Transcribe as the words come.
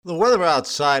The weather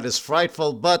outside is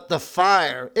frightful, but the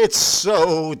fire, it's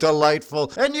so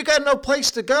delightful. And you got no place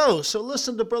to go, so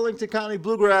listen to Burlington County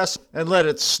Bluegrass and let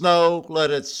it snow, let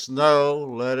it snow,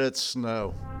 let it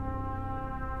snow.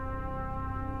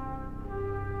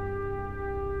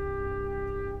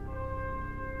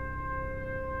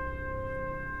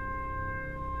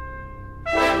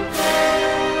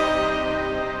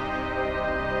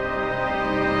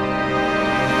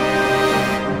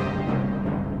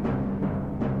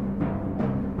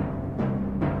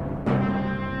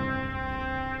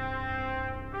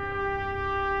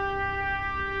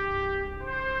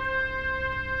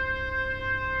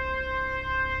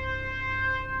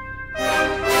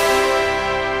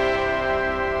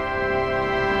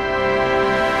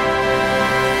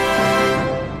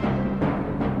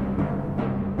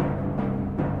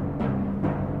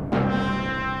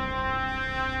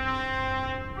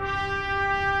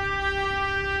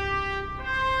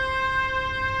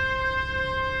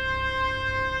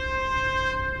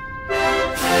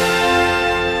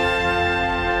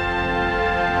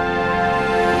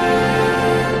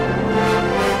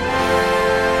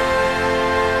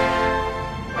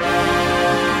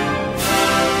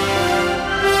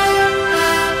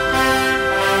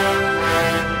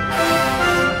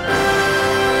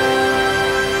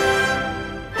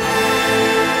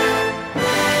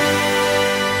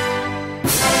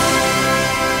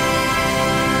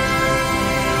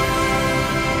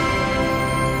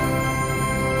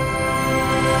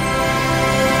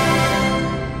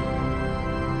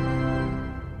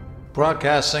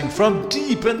 Broadcasting from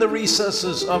deep in the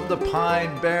recesses of the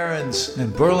Pine Barrens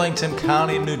in Burlington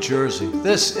County, New Jersey.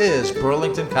 This is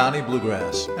Burlington County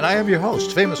Bluegrass. And I am your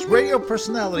host, famous radio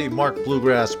personality Mark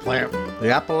Bluegrass Plant.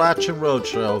 The Appalachian Road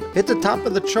Show hit the top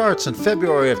of the charts in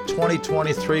February of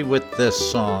 2023 with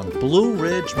this song, Blue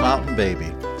Ridge Mountain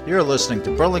Baby. You're listening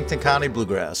to Burlington County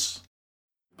Bluegrass.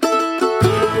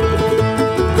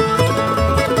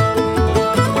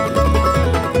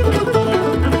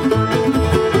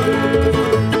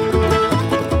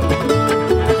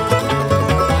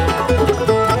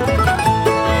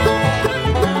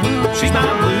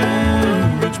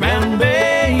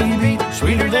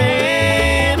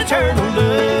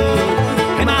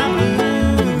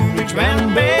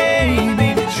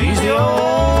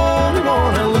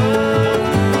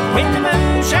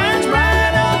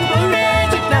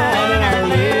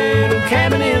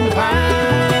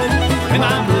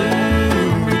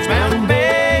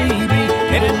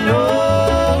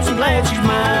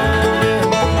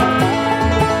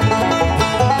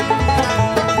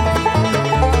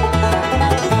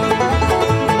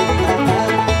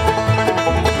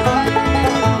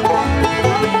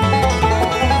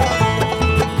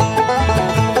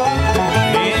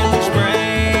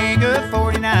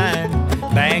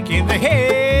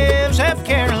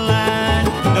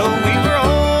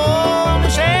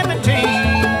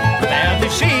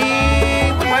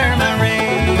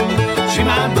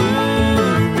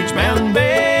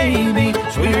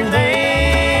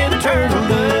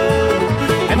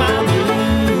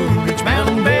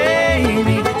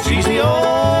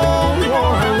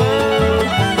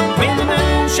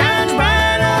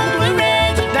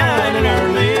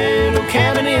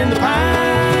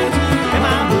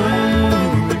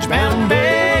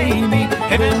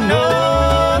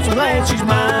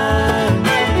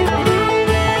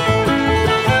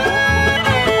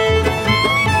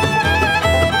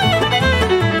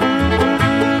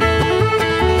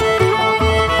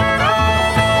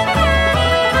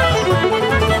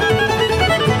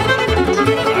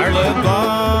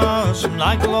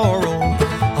 Like Laurel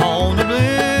on the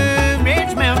Blue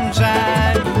Ridge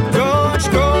mountainside, George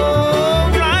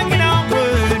strode like an old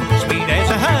wood, sweet as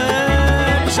a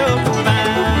honeysuckle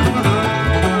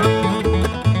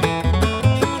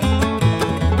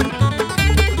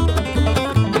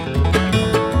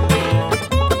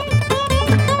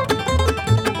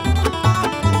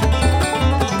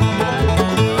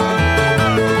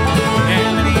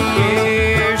How many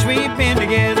years we've been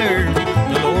together,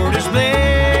 the Lord has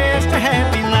blessed a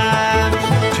happy life.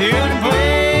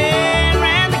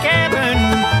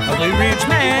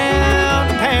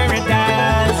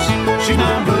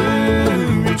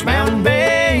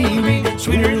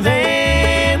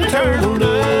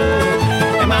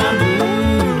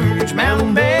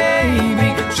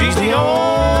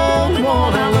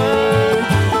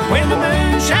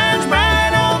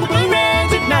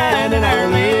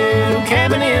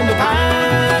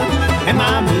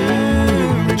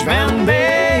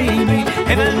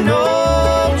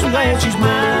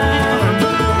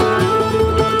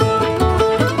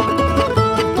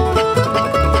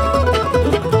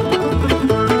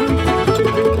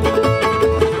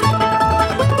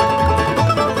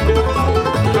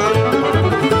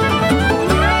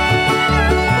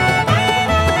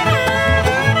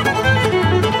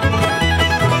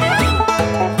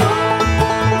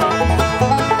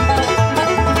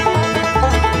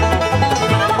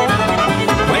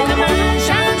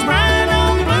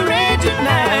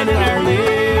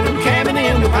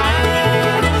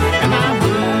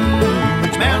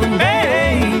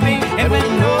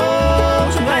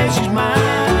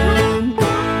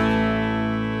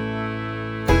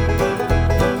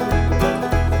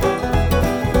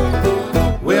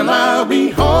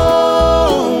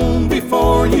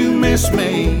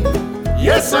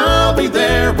 Yes, I'll be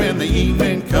there when the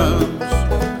evening comes.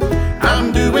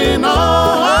 I'm doing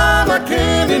all I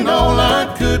can and all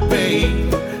I could be.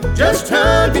 Just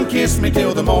hug and kiss me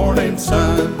till the morning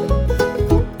sun.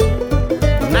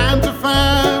 9 to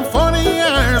 5, 40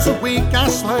 hours a week I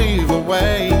slave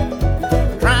away,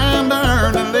 trying to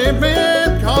earn a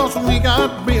living, 'cause we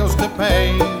got bills to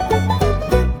pay.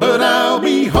 But I'll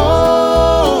be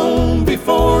home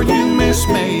before you miss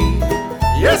me.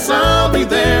 Yes, I'll be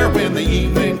there when the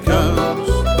evening comes.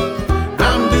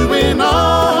 I'm doing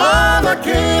all I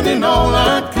can and all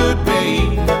I could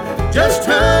be. Just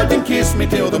hug and kiss me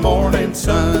till the morning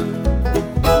sun.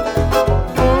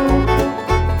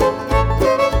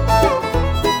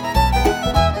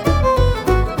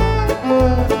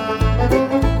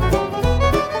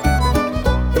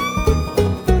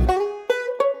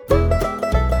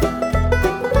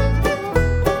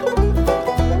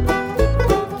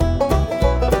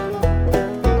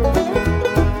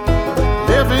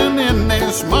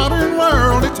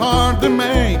 To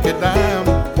make a dime.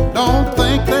 Don't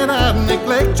think that I'd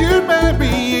neglect you,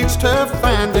 baby, it's tough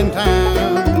finding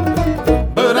time.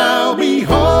 But I'll be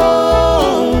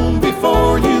home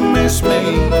before you miss me.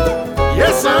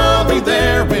 Yes, I'll be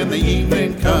there when the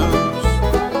evening comes.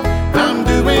 I'm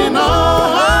doing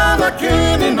all I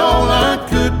can and all I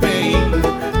could be.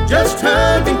 Just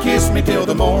hug and kiss me till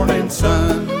the morning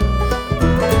sun.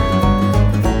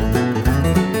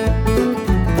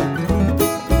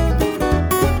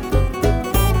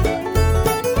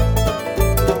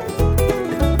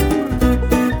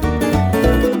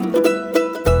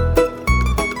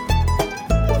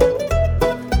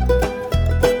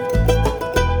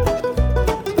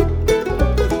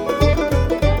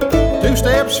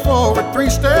 Forward, 3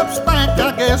 steps back,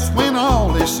 I guess, when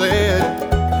all is said.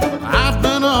 I've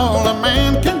done all a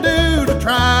man can do to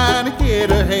try to get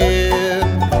ahead.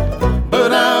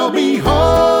 But I'll be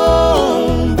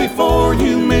home before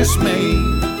you miss me.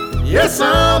 Yes,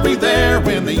 I'll be there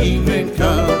when the evening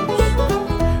comes.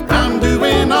 I'm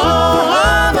doing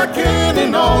all I can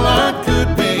and all I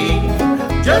could be.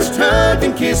 Just hug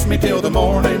and kiss me till the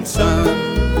morning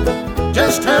sun.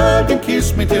 Just hug and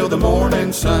kiss me till the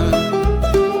morning sun.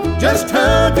 Just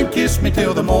hug and kiss me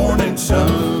till the morning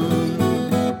sun.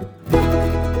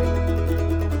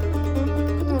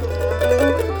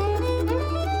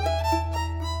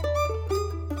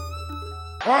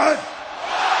 What?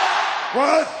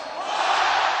 What?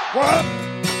 What?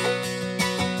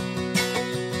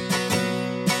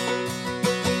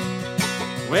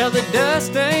 Well, the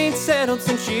dust ain't settled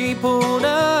since she pulled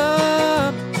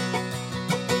up,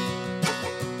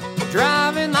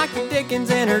 driving like the Dickens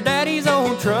in her daddy's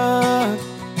old truck.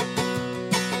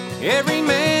 Every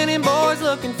man and boy's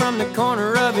looking from the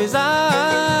corner of his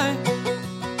eye.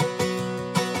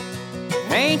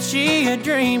 Ain't she a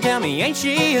dream? Tell me, ain't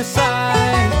she a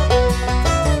sight?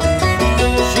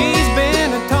 She's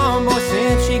been a tomboy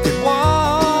since she could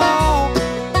walk.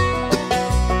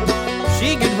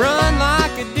 She could run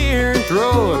like a deer and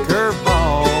throw a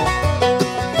curveball.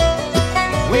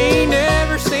 We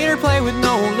never seen her play with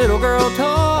no little girl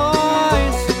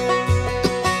toys.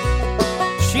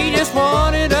 She just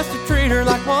wanted us to treat her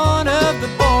like one of the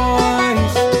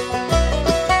boys.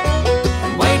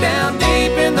 And way down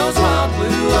deep in those wild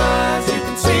blue eyes, you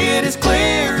can see it as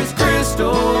clear as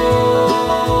crystal.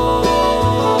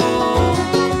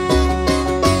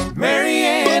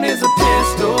 Marianne is a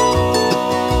pistol.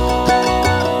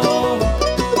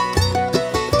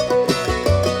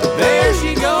 There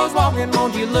she goes walking,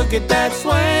 won't you look at that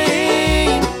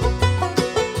swing?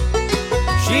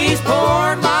 She's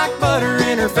poured like butter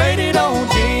in her faded old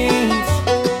jeans.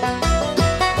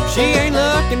 She ain't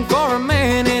looking for a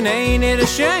man, and ain't it a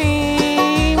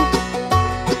shame?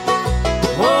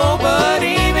 Oh, but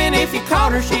even if you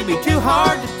caught her, she'd be too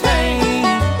hard to tame.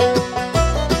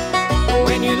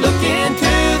 When you look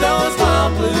into those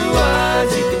wild blue eyes,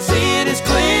 you can see it as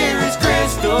clear as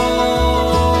crystal.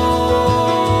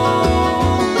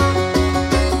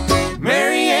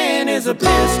 Marianne is a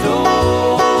pistol.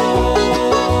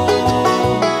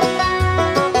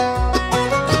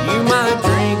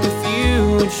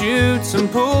 Shoot some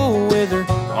pool with her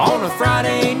on a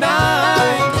Friday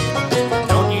night.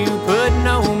 Don't you put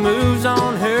no moves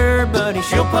on her, buddy,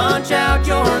 she'll punch out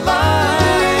your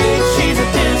light. She's a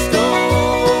pistol.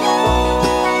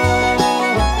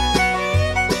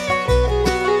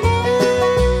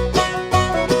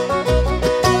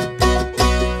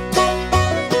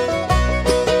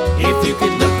 If you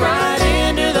could look right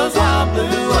into those wild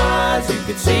blue eyes, you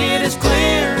could see it as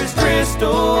clear as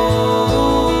crystal.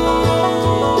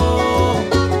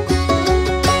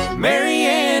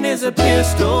 Marianne is a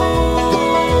pistol.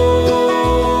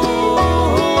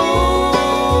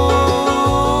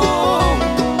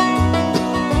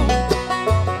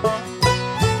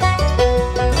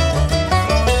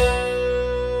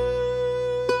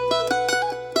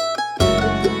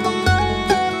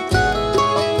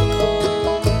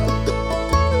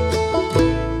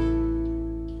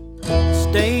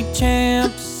 State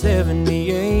champ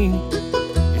 78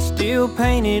 is still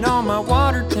painted on my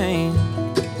water tank.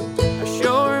 I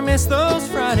sure miss those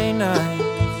Friday nights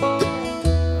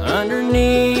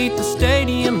underneath the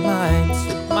stadium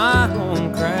lights. My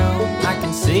home crowd, I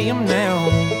can see them now.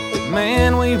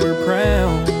 Man, we were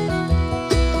proud.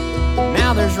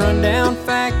 Now there's rundown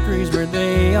factories where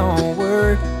they all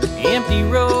work, empty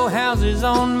row houses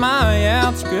on my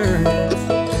outskirts.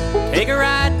 Take a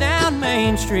ride down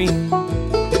Main Street,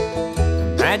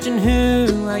 imagine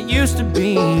who I used to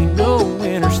be. No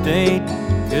interstate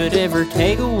could ever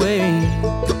take away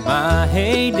my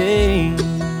heyday.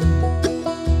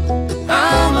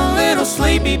 I'm a little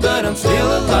sleepy, but I'm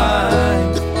still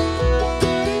alive.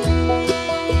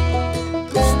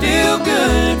 Still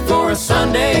good for a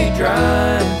Sunday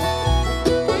drive.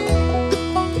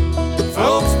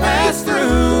 Folks pass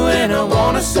through and I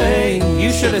wanna say,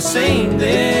 you should have seen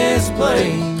this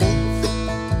place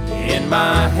in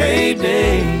my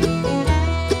heyday.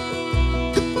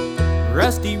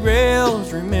 Rusty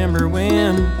rails, remember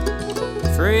when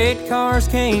freight cars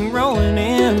came rolling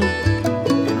in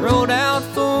and rode out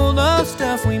full of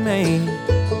stuff we made.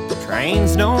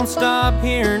 Trains don't stop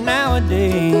here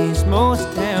nowadays.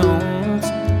 Most towns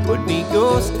would be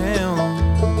ghost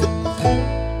towns,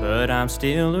 but I'm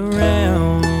still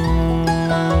around.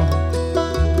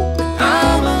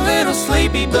 I'm a little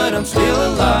sleepy, but I'm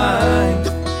still alive.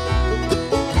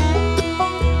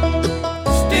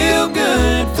 Still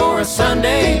good for a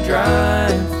Sunday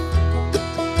drive.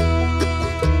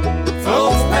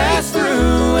 Folks pass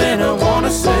through and I wanna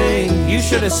say, you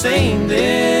should have seen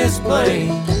this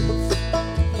place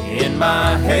in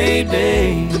my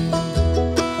heyday.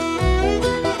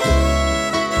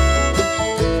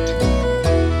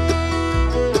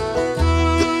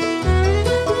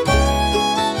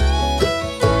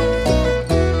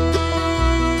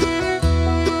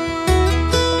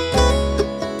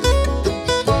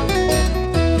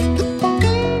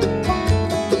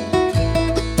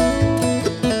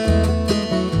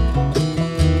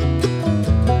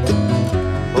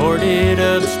 Boarded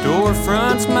up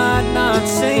storefronts might not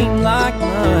seem like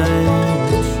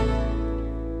much.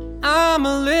 I'm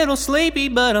a little sleepy,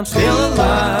 but I'm still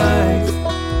alive.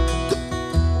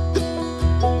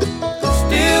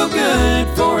 Still good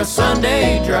for a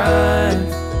Sunday drive.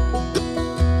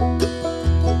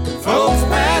 Folks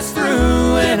pass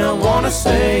through and I wanna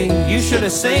say, you should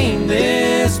have seen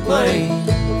this place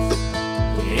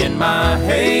in my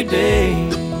heyday.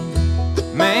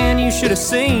 Man, you should have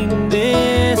seen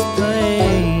this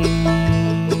place.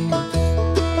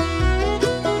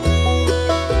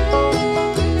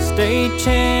 State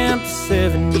champ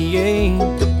 78,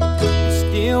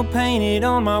 still painted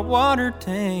on my water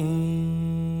tank.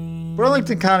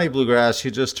 Burlington County Bluegrass, you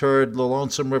just heard the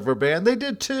Lonesome River Band. They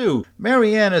did too.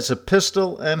 Marianne is a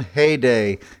Pistol and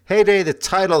Heyday. Heyday, the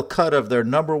title cut of their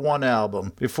 #1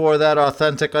 album. Before that,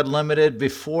 Authentic Unlimited,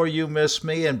 Before You Miss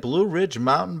Me, and Blue Ridge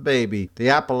Mountain Baby, the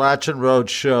Appalachian Road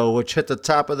Show, which hit the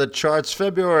top of the charts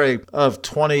February of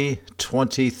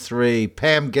 2023.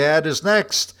 Pamm Gadd is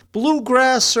next.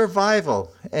 Bluegrass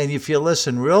Survival. And if you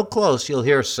listen real close, you'll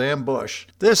hear Sam Bush.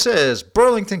 This is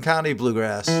Burlington County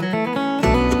Bluegrass.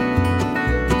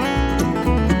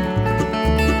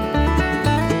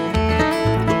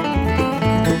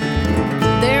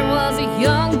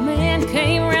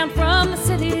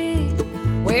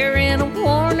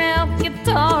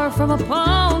 From a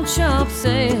pawn shop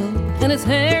sale, and his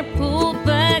hair pulled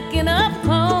back in a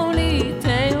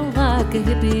ponytail like a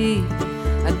hippie,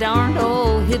 a darned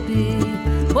old hippie.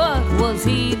 What was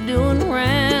he doing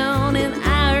round in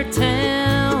our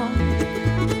town?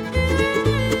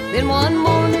 Then one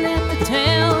morning at the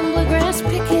town bluegrass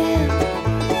picking,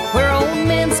 where old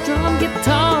men strum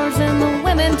guitars and the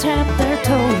women tap their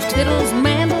toes, fiddles,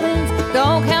 mandolins,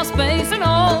 doghouse bass, and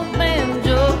old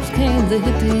banjos, came the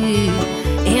hippie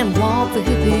and walked the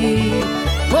hippie.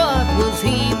 What was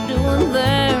he doing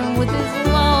there with his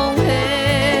long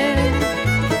hair?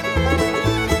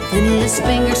 Then his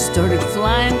fingers started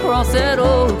flying across that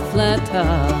old flat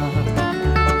top,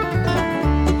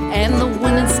 and the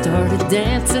women started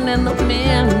dancing and the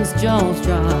men's jaws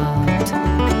dropped.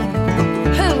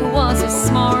 Who was his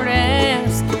smart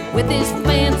ass with his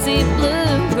fancy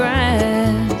bluegrass?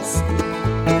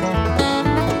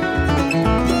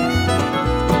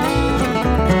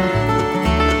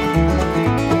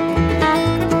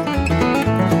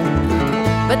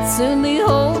 But soon the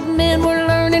old men were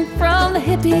learning from the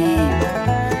hippie,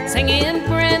 singing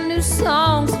brand new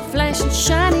songs and flashing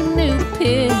shiny new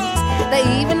picks. They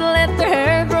even let their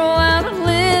hair grow out a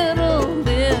little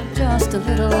bit, just a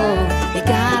little. You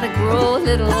gotta grow a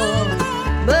little.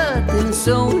 But then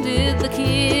so did the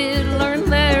kid learn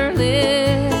their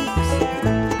licks.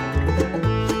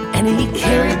 And he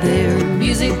carried their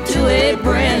music to a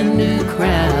brand new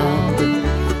crowd,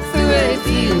 threw a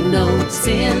few notes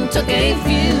in, took a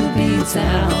few beats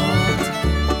out.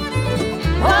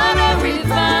 What a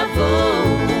revival!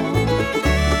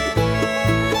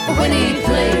 When he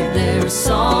played their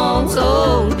songs,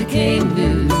 old became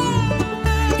new.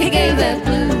 He gave that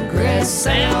bluegrass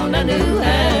sound a new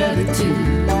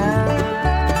attitude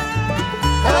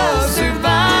of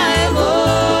survival.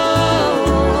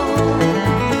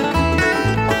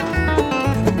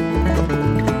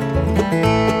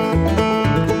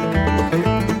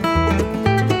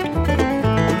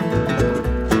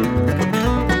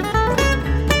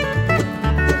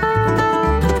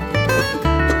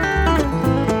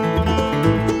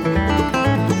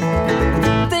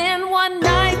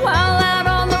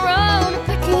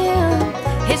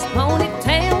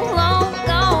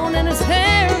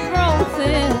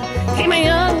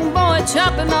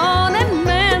 Chopping on and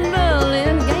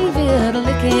mandolin gave it a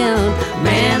licking.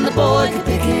 Man, the boy could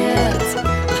pick it. A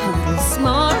little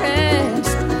smart ass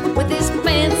with his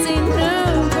fancy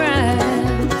new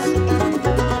grass.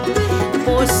 The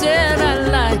boy said, I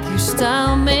like your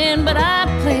style, man, but I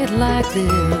play it like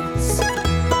this.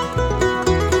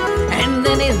 And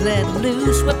then he let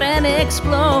loose with an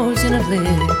explosion of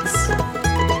licks.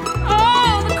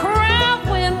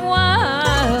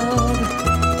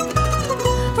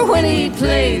 When he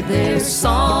played their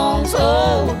songs,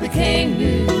 old became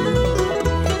new.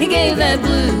 He gave that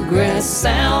bluegrass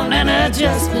sound an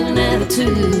adjustment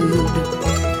attitude.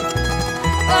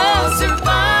 Oh,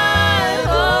 survival.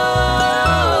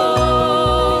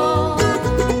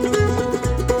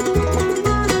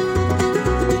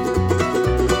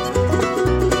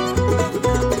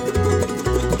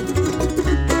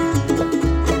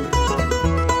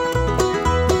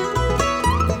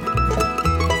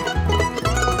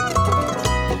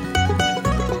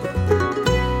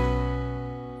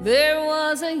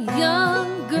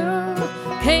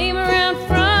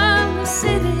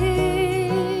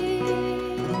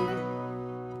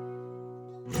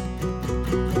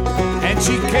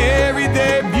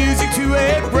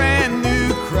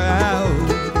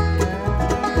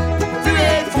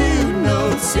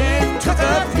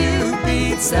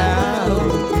 Out.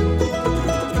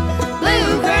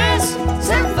 Bluegrass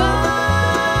survival.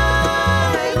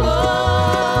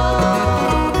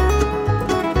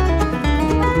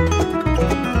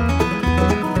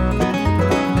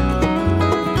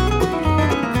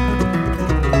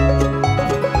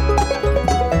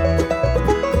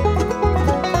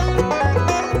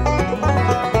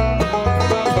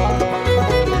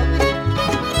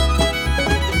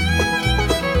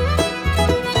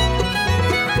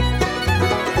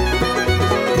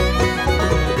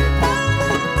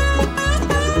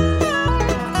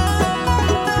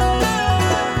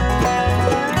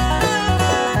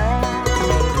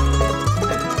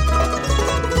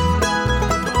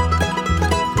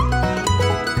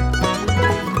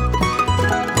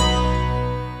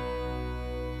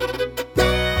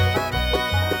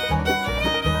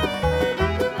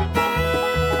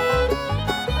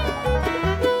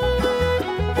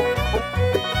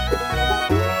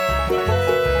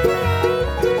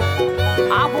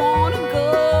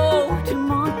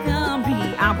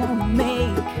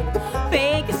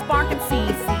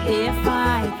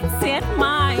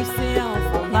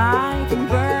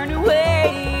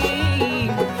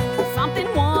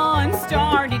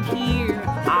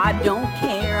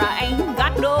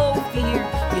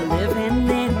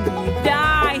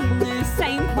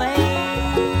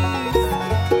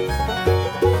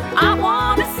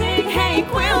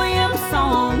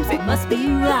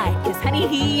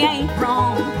 He ain't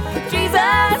wrong.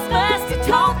 Jesus must have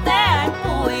taught that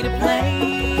boy to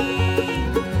play.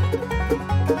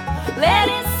 Let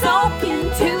it soak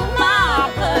into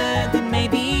my blood, then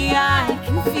maybe I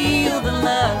can feel the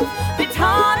love that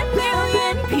taught a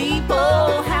million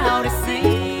people how to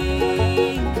sing.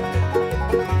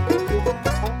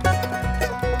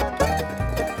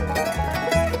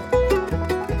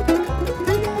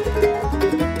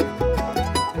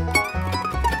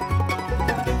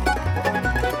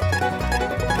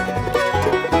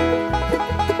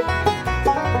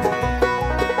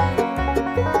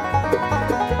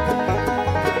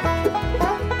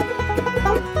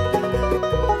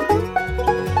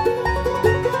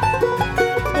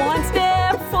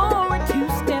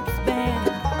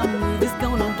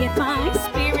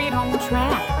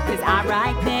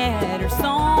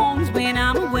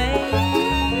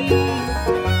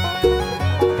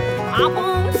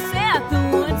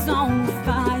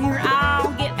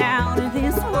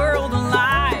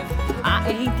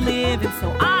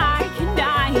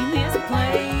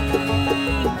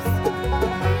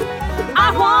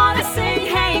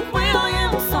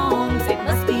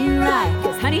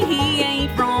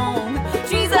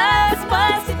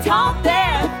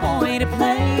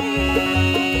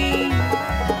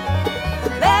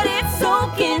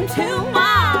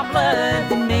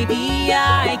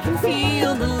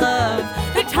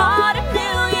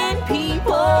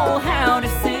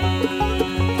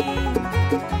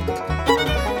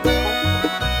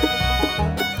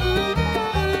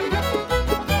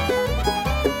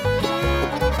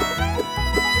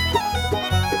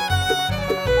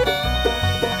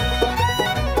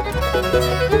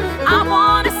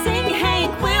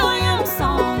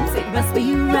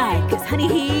 right, 'cause honey,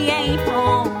 he ain't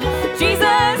wrong.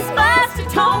 Jesus must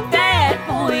have taught that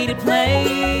boy to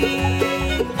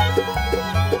play.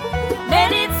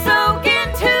 Let it soak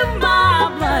into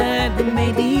my blood, then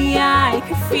maybe I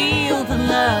could feel the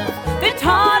love that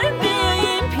taught a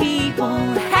million people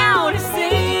how to sing.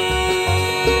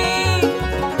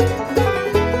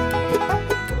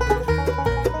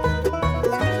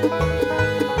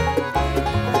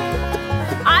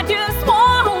 I just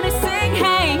want to sing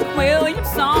Hank Williams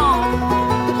songs.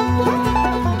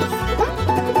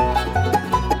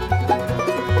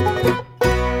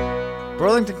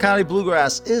 Burlington County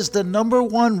Bluegrass is the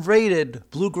 #1 rated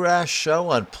bluegrass show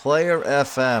on Player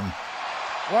FM.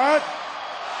 What?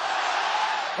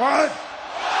 What?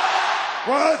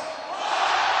 What?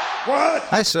 What?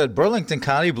 I said Burlington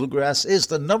County Bluegrass is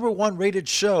the #1 rated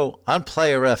show on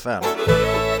Player FM.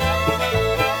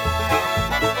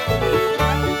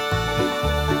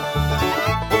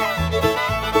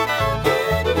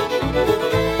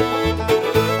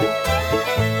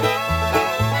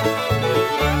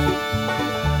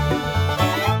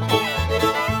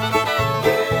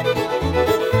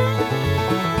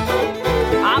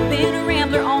 I've been a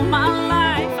rambler all my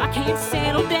life. I can't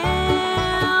settle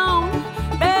down.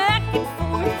 Back and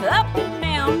forth, up and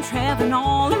down, traveling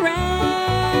all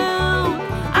around.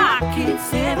 I can't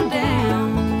settle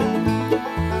down.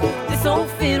 This old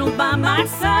fiddle by my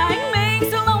side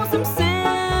makes a lonesome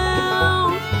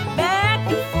sound. Back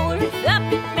and forth, up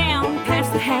and down, pass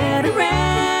the hat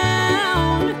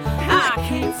around. I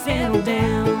can't settle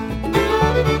down.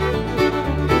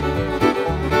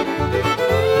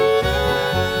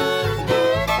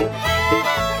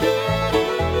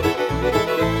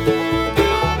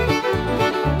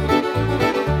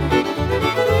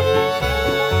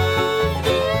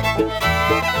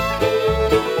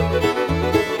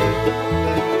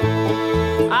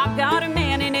 I've got a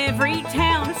man in every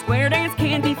town, a square dance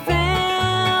can be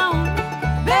found.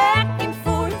 Back and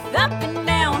forth, up and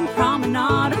down,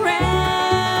 promenade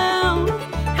around.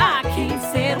 I can't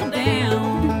settle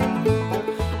down.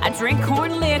 I drink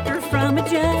corn liquor from a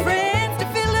jug, friends to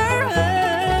fill her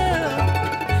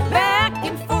up. Back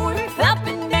and forth, up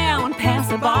and down, pass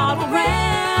the bottle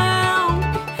round.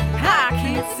 I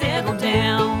can't settle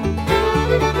down.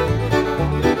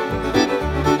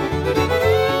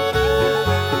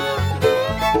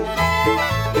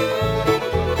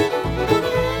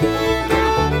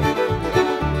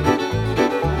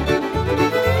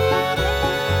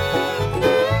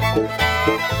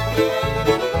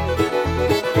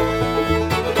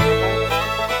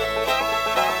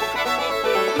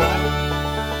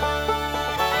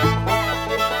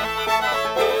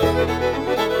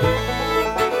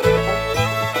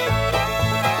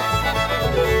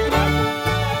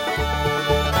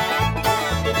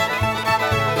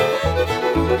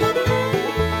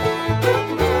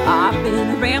 I've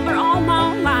been a rambler all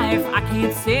my life. I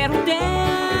can't settle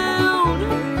down.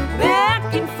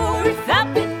 Back and forth,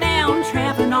 up and down,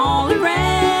 traveling all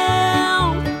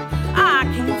around. I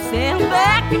can't settle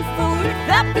back and forth,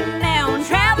 up and down,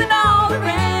 traveling all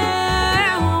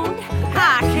around.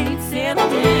 I can't settle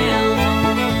down.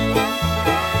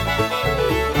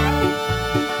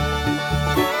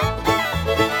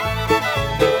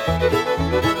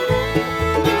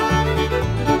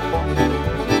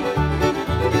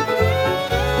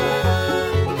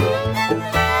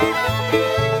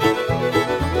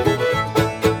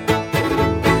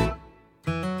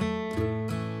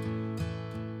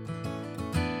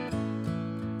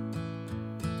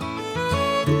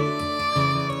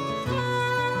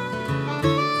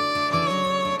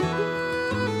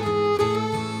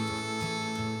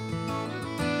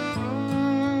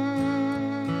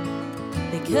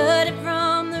 They cut it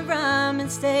from the rhyming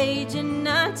stage in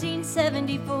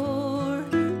 1974.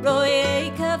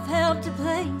 Roy Acuff helped to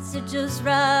place it just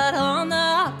right on the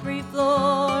Opry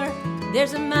floor.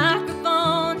 There's a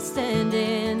microphone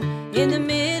standing in the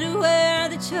middle where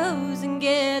the chosen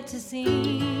get to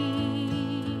sing.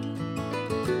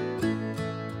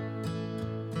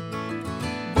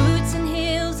 Boots and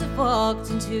heels have walked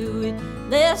into it,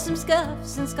 left some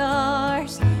scuffs and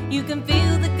scars. You can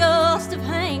feel the ghost of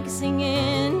Hank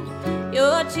singing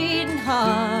your cheating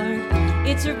heart.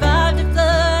 It survived a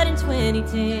flood in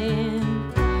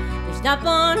 2010. There's not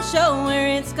one show where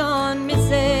it's gone missing.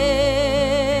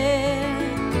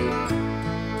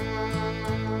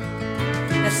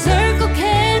 A circle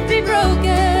can't be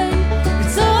broken.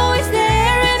 It's always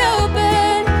there and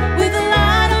open, with a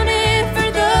light on it for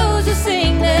those who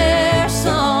sing their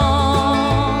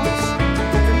songs.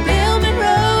 From Billman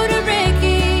Road to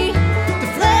Rickey, to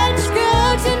Fletch,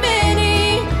 Scruggs and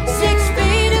Benny, 6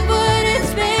 feet of wood has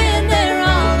been there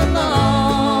all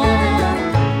along.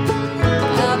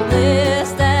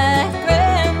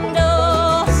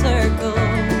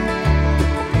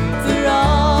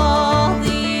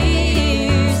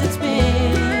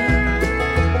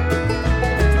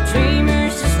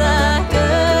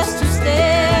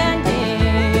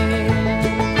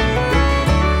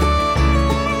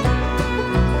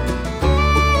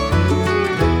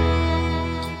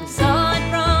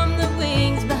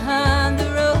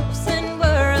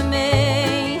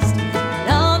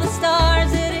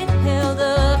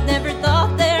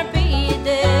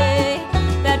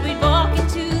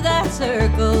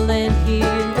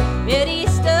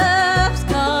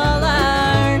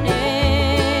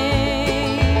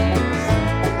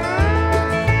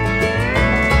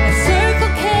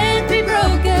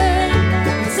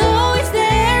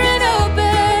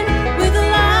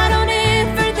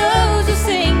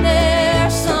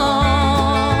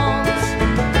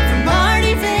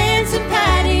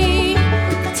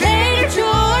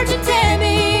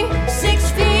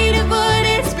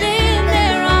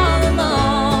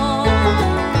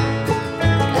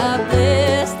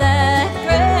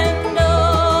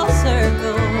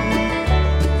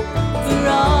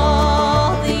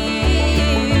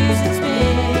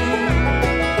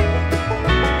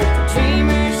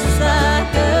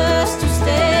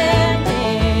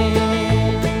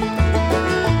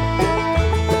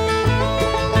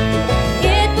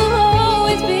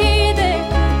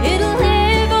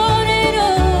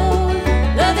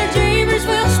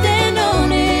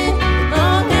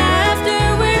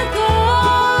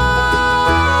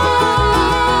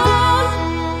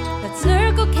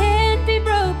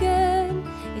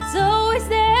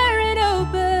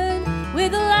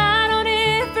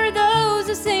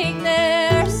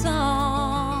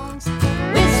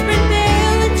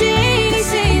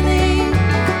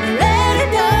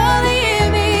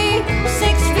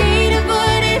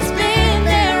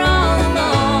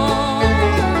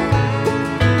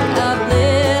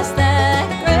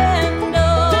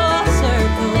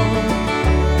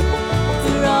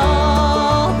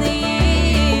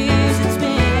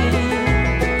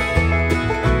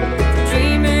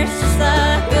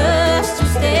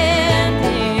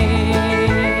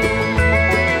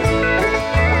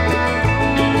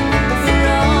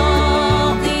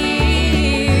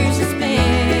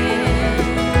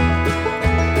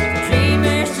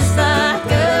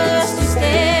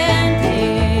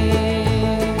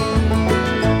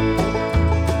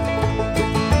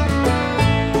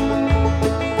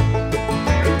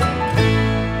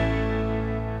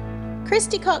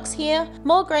 here.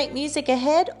 More great music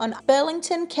ahead on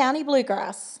Burlington County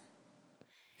Bluegrass.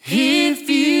 If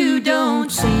you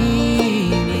don't see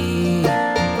me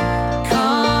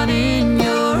caught in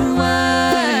your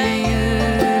wire,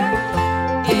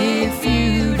 if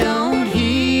you don't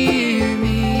hear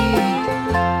me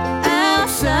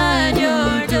outside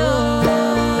your door,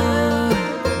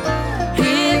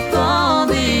 if all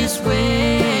this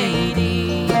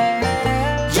waiting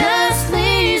just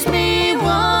leaves me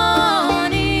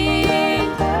wanting,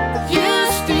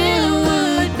 you still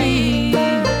would be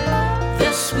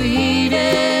the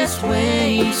sweetest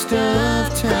waste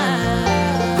of time.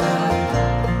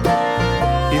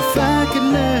 If I could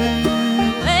learn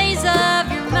ways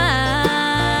of your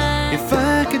mind, if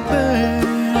I could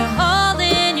burn a hole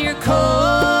in your cold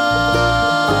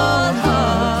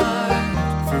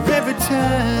heart for every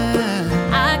time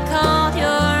I call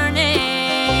your name.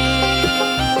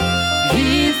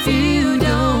 If you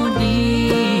don't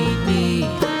need me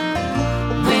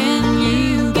when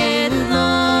you get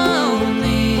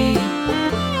lonely,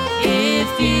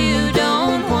 if you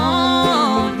don't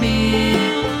want me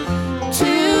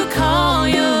to call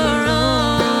your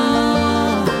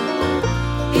own,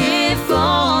 if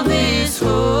all this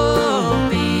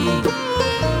hoping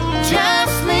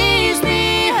just leaves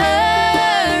me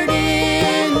hurting,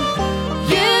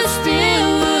 you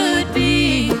still would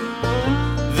be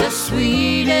the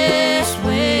sweetest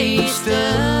waste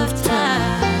of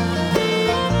time.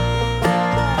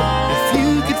 If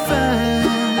you could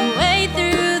find a way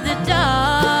through the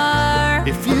dark,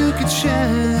 if you could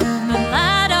shine a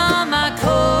light on my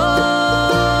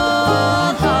cold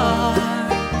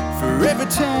heart for every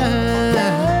time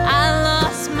I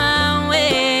lost my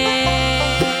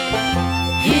way,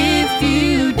 if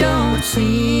you don't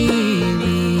see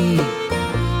me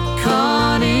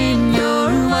caught in your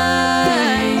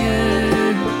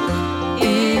wire,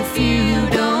 if you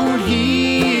don't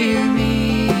hear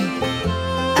me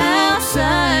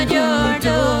outside your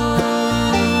door,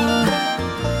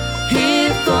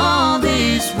 if all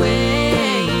this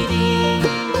waiting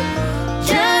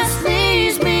just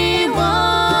leaves me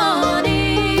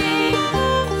wanting,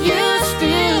 you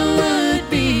still would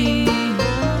be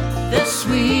the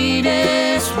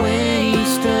sweetest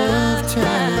waste of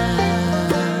time.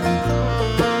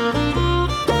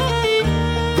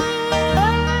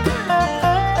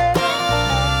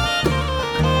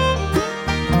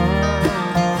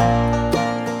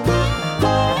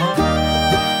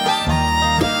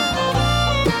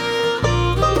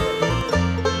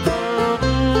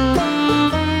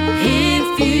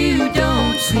 If you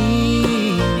don't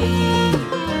see me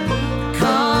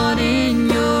caught in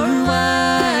your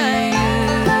wire,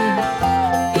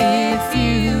 if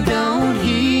you don't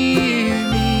hear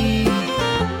me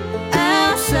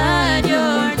outside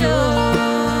your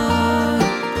door,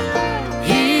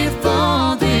 if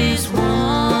all this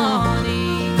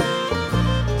wanting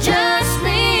just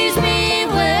leaves me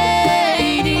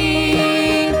waiting,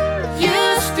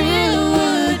 you still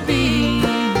would be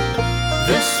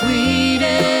the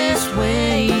sweetest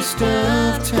waste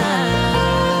of time.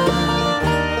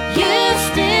 You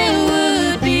still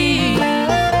would be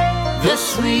the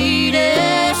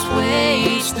sweetest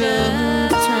waste of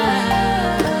time.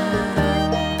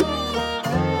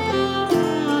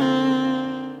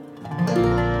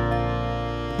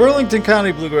 Burlington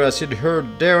County Bluegrass, you'd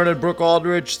heard Darin and Brooke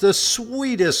Aldridge, The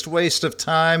Sweetest Waste of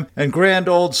Time, and Grand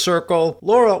Old Circle.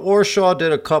 Laura Orshaw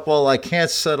did a couple, I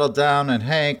Can't Settle Down, and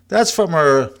Hank. That's from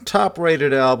her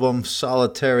top-rated album,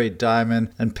 Solitary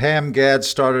Diamond. And Pamm Gadd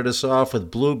started us off with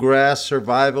Bluegrass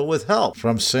Survival with Help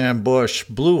from Sam Bush.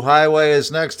 Blue Highway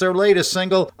is next, their latest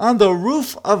single, On the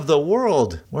Roof of the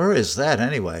World. Where is that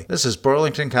anyway? This is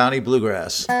Burlington County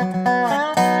Bluegrass.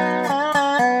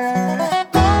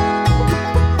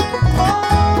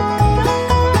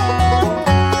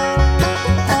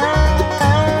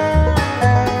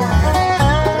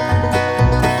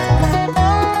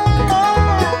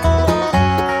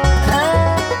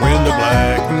 When the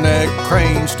black-necked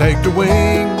cranes take the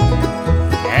wing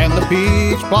and the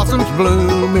peach blossoms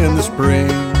bloom in the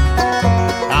spring,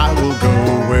 I will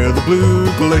go where the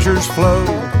blue glaciers flow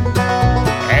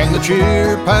and the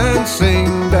cheer pines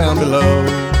sing down below.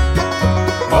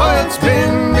 Oh, it's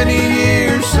been many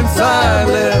years since I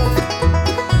left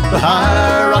the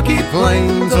high rocky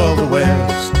plains of the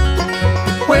west.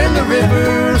 When the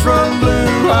rivers run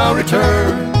blue, I'll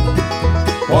return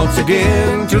once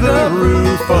again to the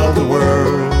roof of the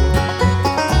world.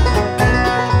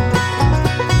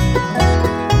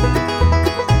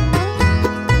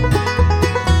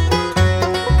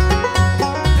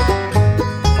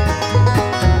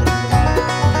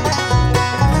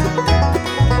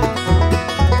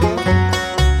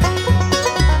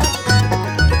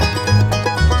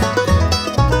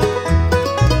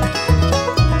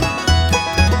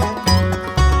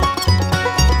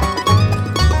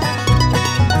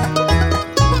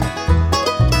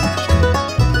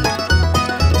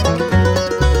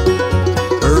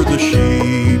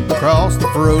 sweep across the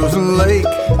frozen lake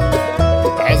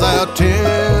as out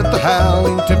tent the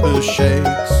howling tempest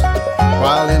shakes,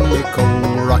 while in the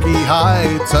cold rocky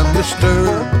heights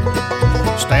undisturbed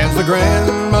stands the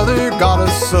grandmother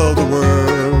goddess of the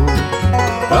world.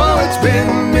 Oh, it's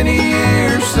been many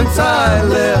years since I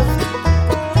left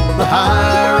the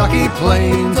high rocky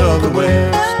plains of the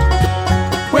west.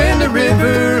 When the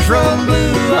rivers run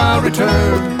blue, I'll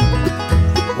return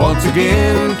once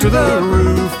again to the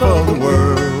roof of the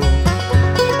world.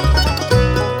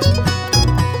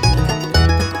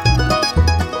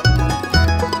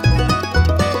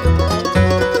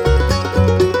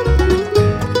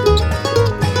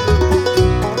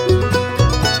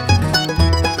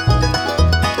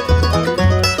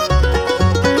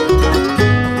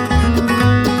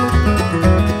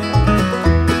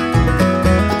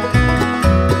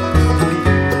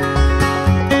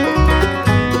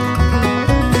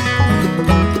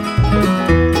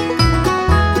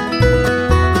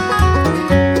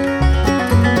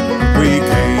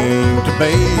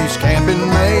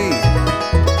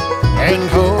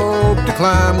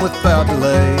 Without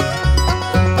delay,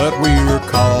 but we were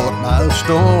caught by a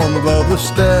storm above the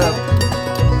steppe,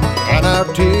 and our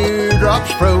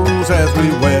teardrops froze as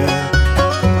we wept.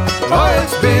 Oh,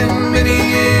 it's been many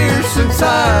years since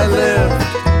I left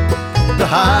the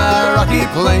high rocky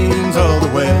plains of the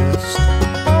west.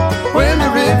 When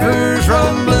the rivers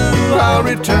run blue, I'll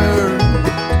return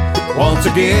once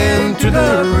again to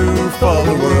the roof of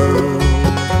the world.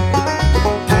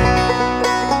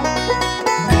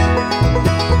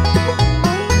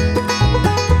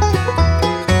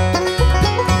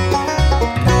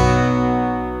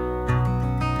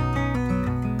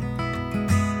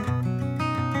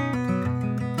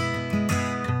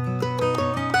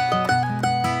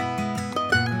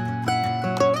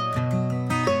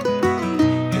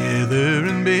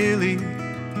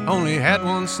 Had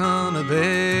one son of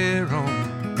their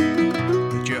own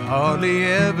that you hardly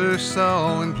ever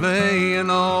saw him playing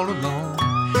all alone.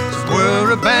 Some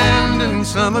were abandoned,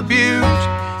 some abused,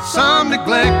 some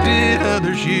neglected,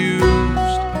 others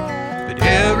used, but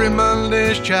every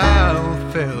motherless child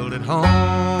felt at home,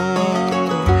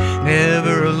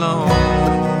 never alone.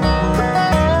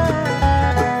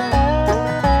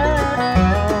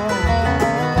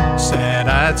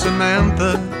 Sad-eyed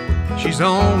Samantha, she's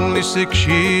only 6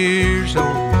 years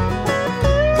old,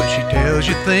 but she tells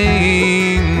you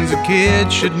things a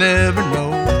kid should never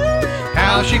know.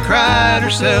 How she cried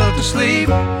herself to sleep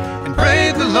and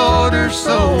prayed the Lord her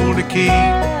soul to keep.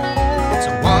 It's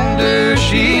a wonder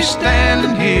she's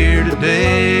standing here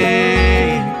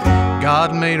today.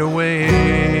 God made a way.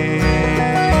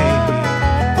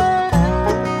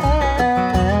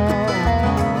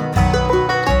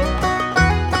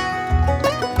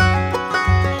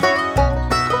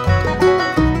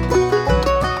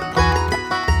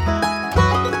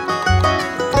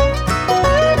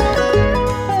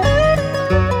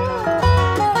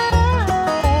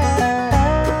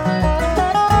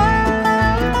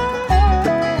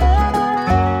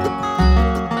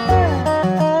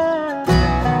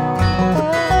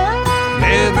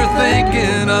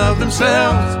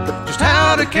 Just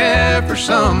how to care for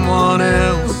someone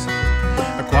else.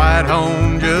 A quiet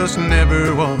home just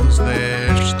never was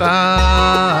their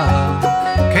style.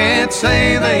 Can't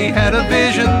say they had a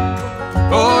vision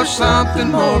or something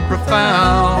more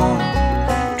profound.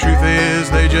 Truth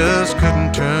is they just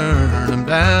couldn't turn them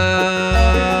down.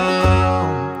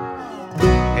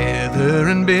 Heather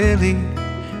and Billy,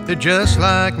 they're just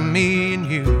like me and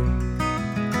you.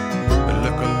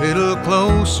 A little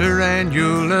closer and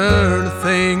you'll learn a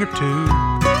thing or two.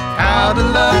 How to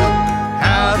love,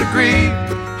 how to grieve,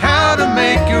 how to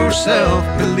make yourself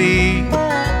believe.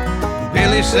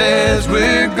 Billy says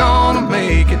we're gonna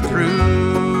make it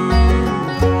through.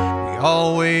 We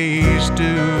always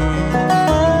do.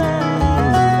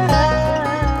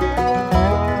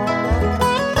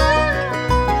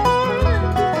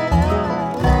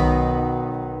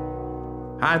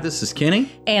 Hi, this is Kenny.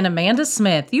 And Amanda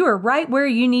Smith. You are right where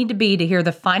you need to be to hear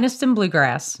the finest in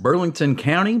bluegrass. Burlington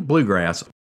County Bluegrass.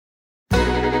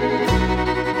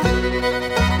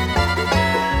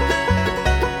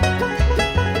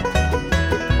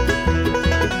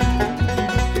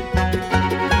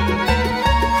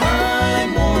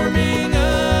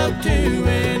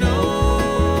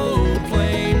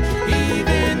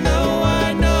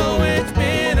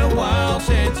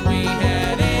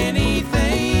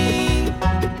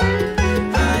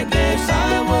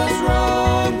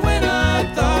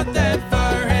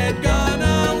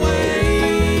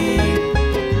 Away.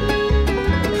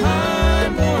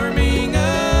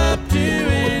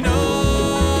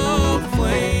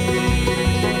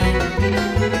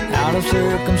 Out of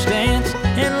circumstance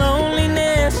and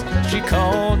loneliness, she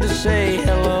called to say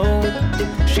hello.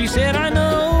 She said, I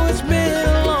know it's been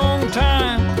a long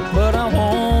time, but I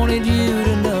wanted you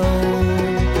to know.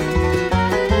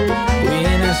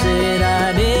 When I said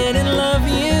I didn't love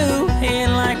you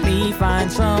and like me find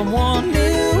someone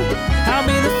new, I'll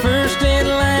be the first and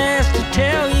last to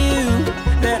tell you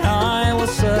that I was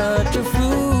such a fool.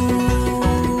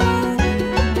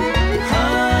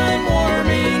 I'm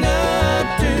warming up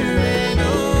to an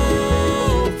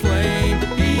old flame,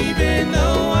 even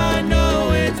though I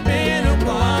know it's been a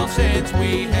while since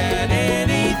we had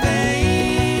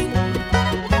anything.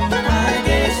 I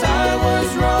guess I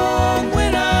was wrong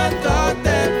when I thought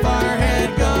that fire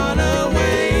had gone away.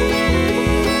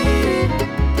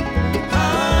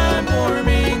 I'm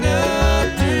warming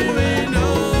up to an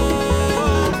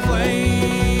old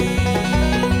flame.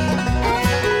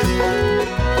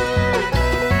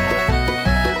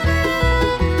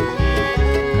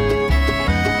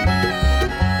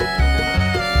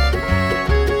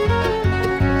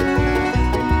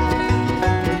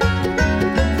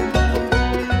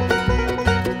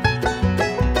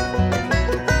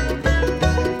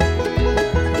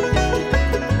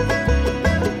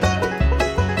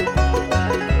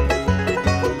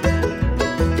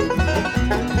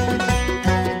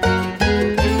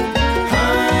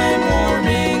 I'm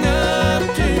warming up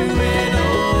to an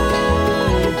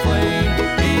old flame,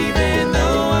 even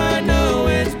though I know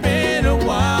it's been a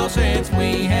while since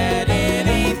we had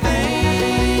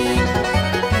anything.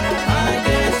 I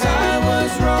guess I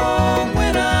was wrong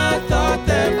when I thought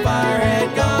that fire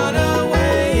had gone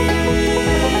away.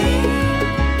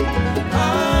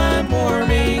 I'm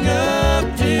warming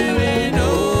up to an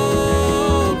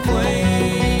old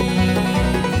flame.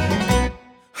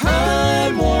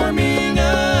 I'm warming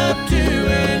up to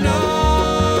an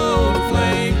old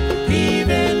flame,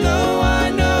 even though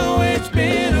I know it's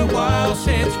been a while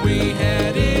since we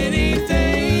had anything.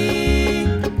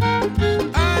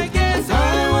 I guess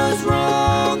I was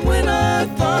wrong when I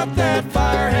thought that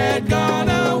fire had gone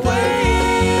away.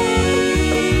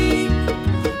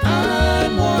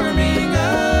 I'm warming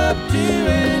up to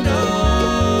an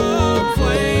old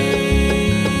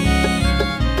flame.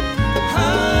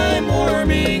 I'm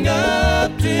warming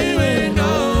up to an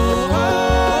old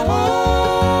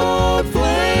flame.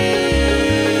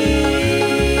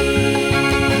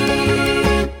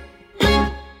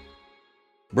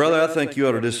 Brother, I think you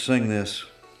ought to just sing this.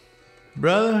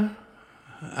 Brother,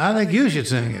 I think you should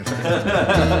sing it.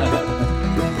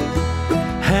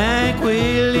 Hank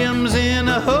Williams in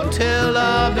a hotel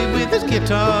lobby with his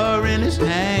guitar in his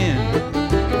hand.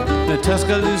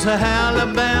 Tuscaloosa,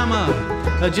 Alabama,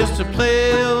 just to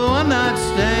play a one-night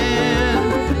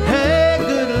stand. Hey,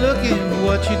 good looking,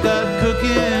 what you got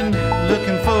cooking?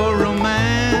 Looking for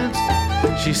romance.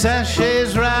 She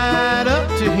sashays right up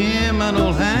to him, and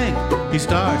old Hank, he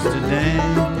starts to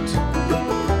dance.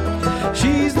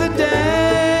 She's the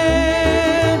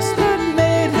dance that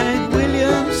made Hank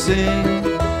Williams sing.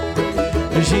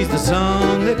 She's the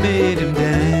song that made him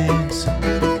dance.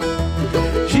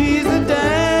 She's the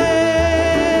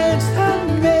dance that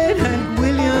made Hank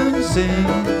Williams sing.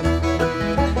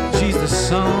 She's the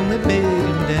song that made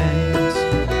him dance.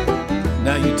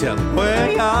 Now you tell him.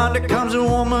 Well, yonder comes a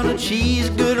woman and she's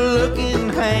good looking.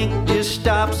 Hank just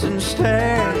stops and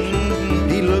stares.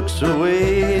 He looks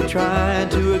away, trying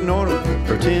to ignore her,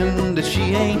 pretend that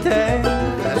she ain't there.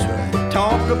 That's right.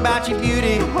 Talk about your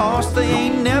beauty, horse, there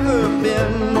ain't never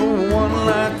been no one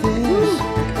like this.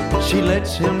 She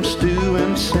lets him stew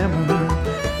and simmer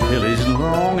till he's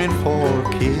longing for a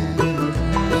kiss.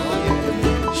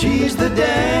 She's the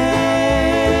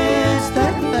dance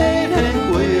that made Hank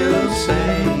Williams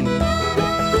sing.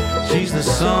 She's the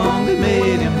song that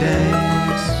made him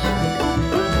dance.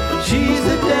 She's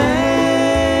the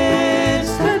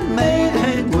dance that made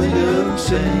Hank Williams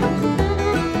sing.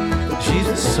 She's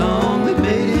the song that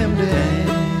made him dance.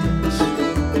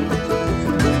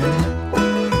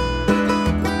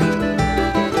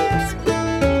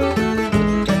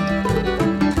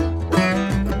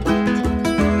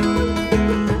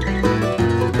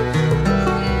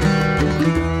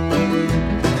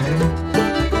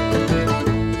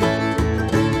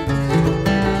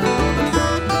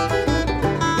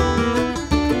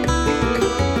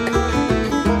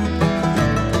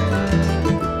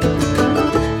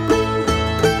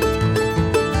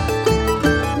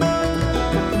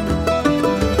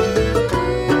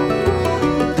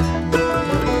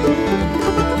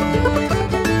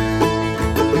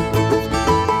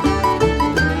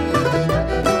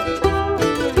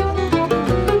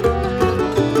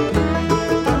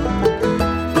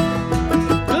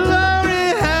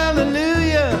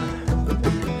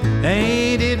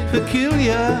 Ain't it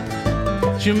peculiar?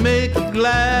 She'll make you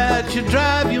glad, she'll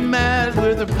drive you mad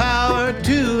with her power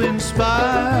to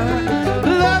inspire.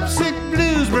 Lovesick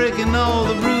blues breaking all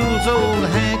the rules, old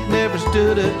Hank never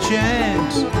stood a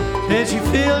chance. And she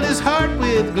filled his heart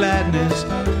with gladness,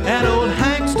 and old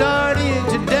Hank started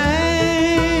to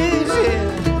dance.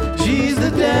 Yeah, she's the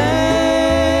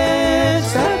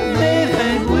dance that made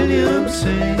Hank Williams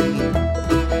sing.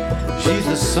 She's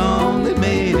the song that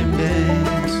made him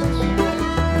dance.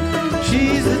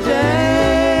 She's the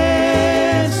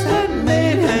dance that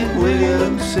made Hank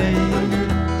Williams sing.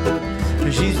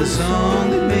 She's the song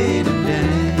that made him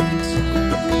dance.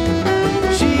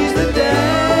 She's the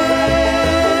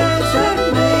dance that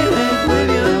made Hank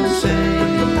Williams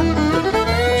sing.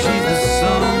 She's the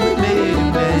song that made him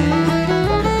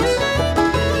dance.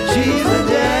 She's the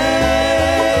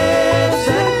dance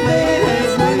that made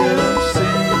Hank Williams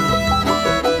sing.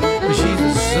 She's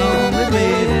the song that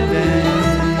made him dance.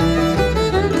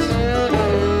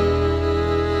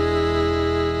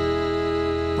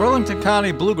 Burlington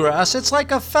County Bluegrass, it's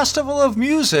like a festival of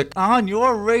music on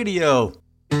your radio.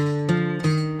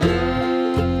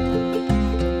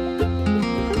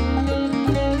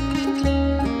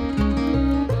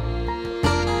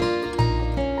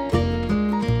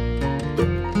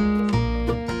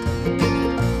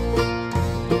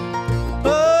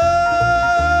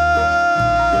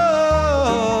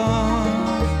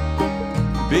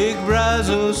 Big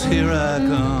Brazos, here I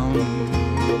come.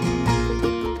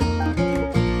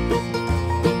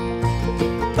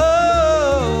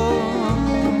 Oh,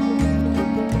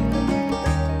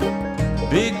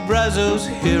 Big Brazos,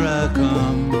 here I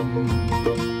come.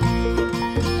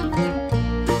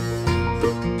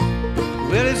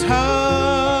 Well, it's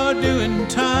hard doing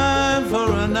time for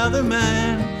another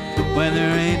man when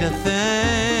there ain't a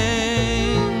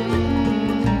thing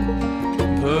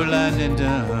politely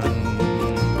done.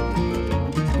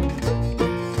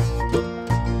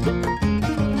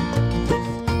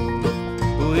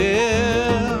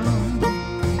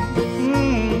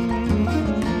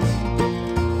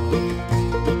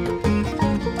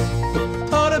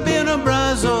 Ought to be in a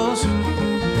Brazos,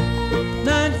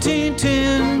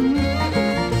 1910.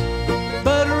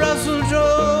 But Russell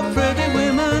drove pretty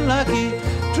women like he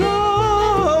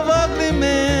drove ugly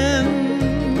men.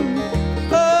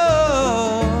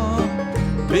 Oh,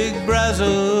 Big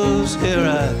Brazos, here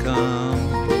I come.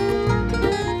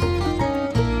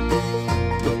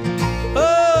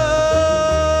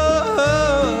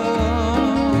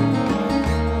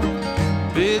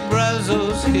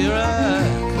 Here I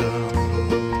come.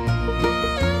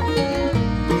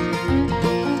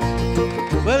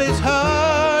 Well, it's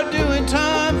hard doing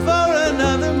time for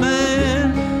another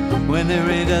man when there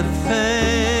ain't a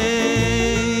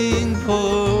thing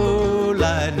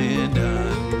politely done.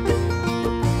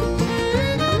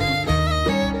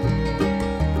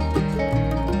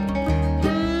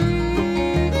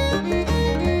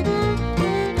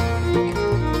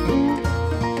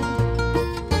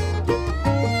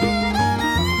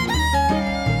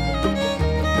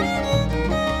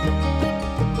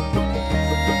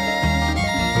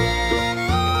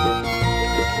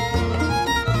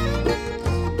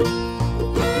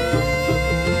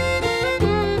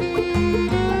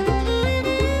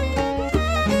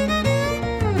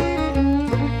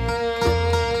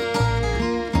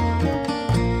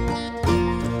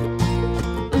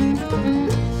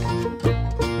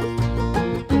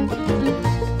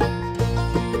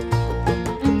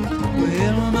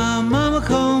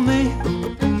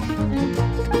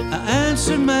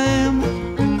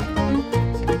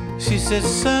 Said,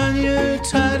 son, you're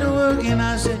tired of working.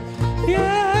 I said,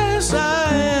 yes,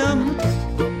 I am.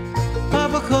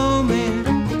 Papa called me.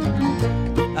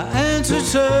 I answered,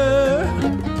 sir.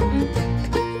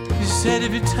 He said,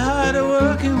 if you're tired of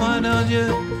working, why don't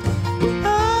you?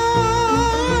 Oh,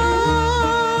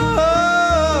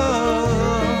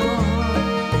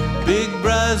 Big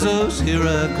Brazos, here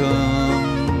I come.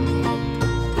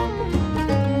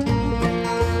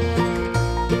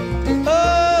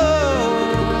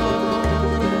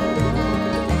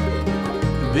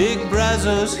 Big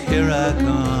Brazos, here I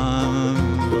come.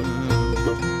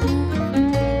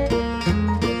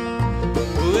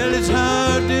 Well, it's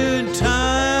hard doing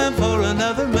time for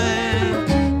another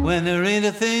man when there ain't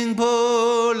a thing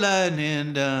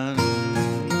done.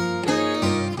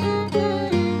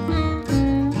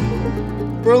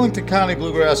 Burlington County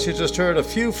Bluegrass, you just heard a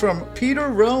few from Peter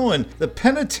Rowan, The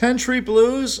Penitentiary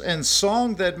Blues, and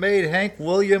Song That Made Hank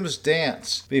Williams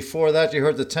Dance. Before that, you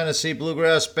heard the Tennessee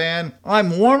Bluegrass Band,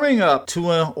 I'm Warming Up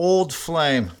to an Old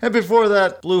Flame. And before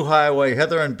that, Blue Highway,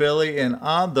 Heather and Billy, and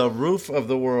On the Roof of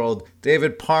the World.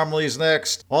 David Parmley's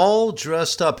next, All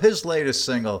Dressed Up, his latest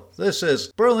single. This is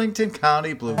Burlington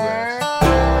County Bluegrass.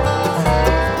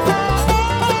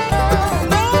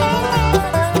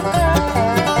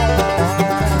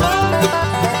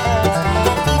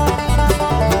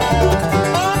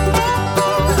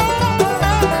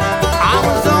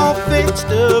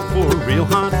 Up for a real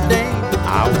hot day.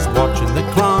 I was watching the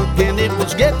clock and it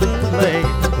was getting late.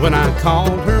 When I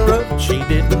called her up, she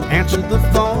didn't answer the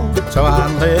phone, so I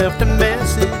left a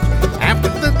message after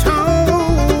the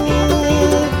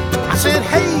tone. I said,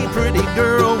 hey pretty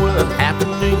girl, what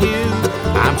happened to you?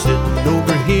 I'm sitting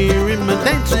over here in my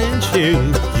dancing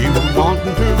shoes. You were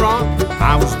wanting to rock,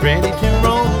 I was ready to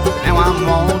roll. Now I'm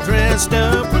all dressed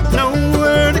up with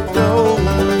nowhere to go.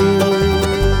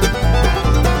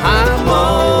 I'm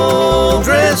all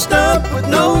dressed up with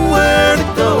nowhere to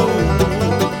go.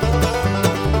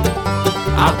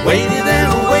 I waited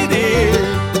and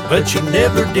waited, but she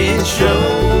never did show.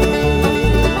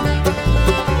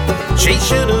 She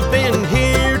should have been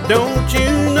here, don't you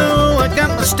know? I got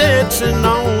my Stetson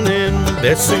on and my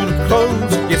best suit of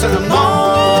clothes. Yes, I'm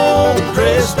all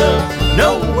dressed up,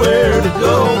 nowhere to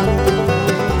go.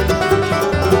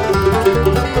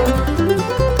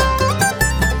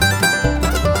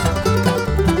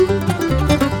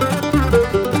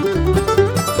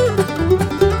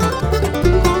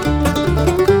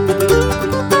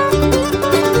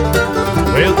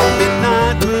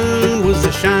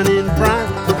 Shining bright,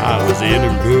 I was in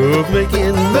a groove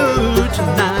making mood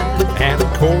tonight. At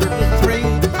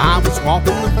 2:45, I was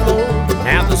walking the floor.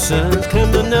 Now the sun's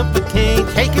coming up, I can't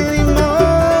take any more.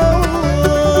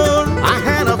 I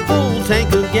had a full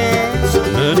tank of gas,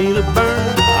 money to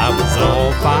burn. I was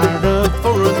all fired up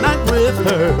for a night with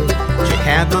her. She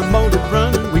had my motor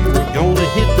running, we were gonna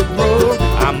hit the road.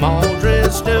 I'm all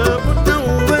dressed up with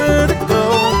nowhere to go.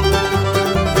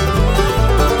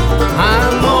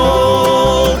 I'm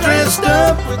all dressed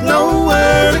up with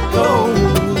nowhere to go.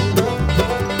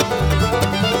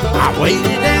 I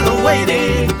waited and I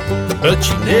waited, but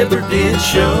she never did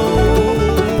show.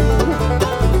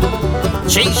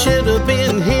 She should have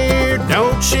been here,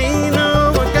 don't she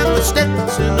know? I got my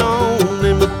Stetson on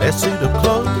and my best suit of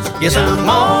clothes. Yes, I'm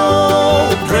all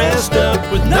dressed up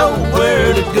with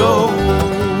nowhere to go.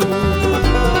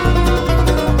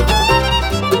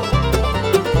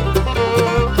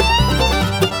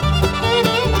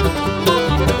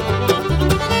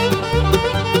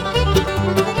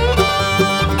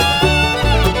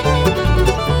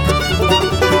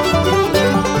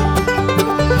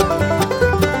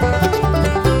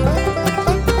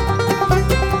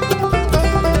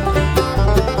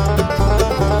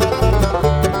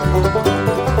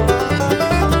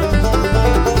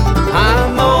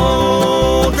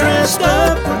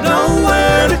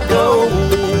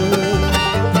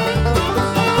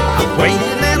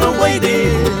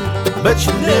 But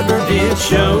she never did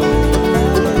show.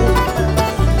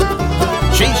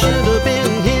 She should have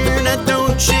been here, now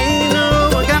don't she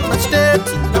know? I got my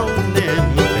Stetson on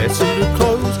and my best suit of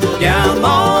clothes. Yeah, I'm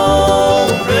all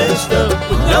dressed up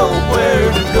with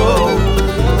nowhere to go.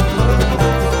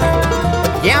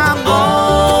 Yeah, I'm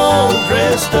all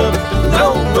dressed up with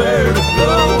nowhere to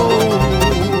go.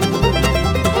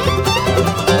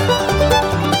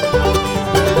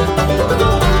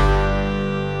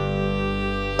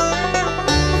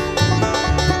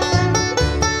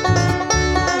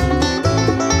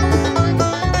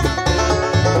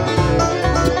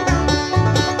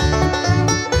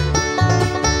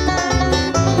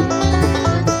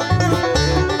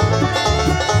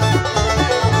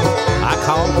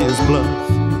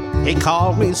 He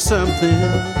called me something,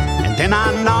 and then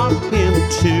I knocked him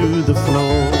to the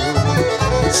floor.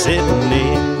 Sitting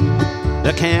in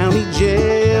the county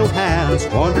jailhouse,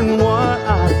 wondering what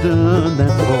I'd done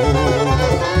that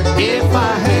for. If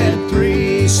I had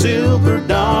 3 silver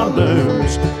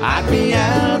dollars, I'd be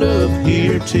out of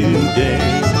here today.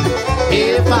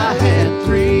 If I had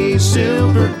 3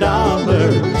 silver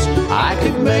dollars, I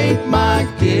could make my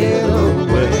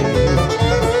getaway.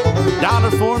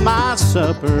 $1 for my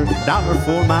supper, $1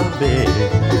 for my bed,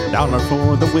 $1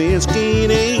 for the whiskey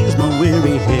and ease my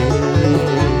weary head.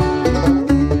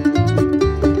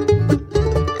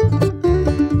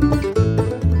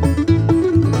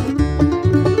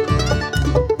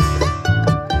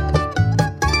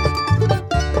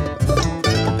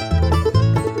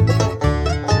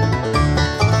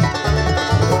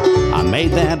 I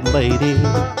made that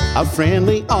a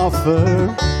friendly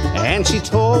offer, and she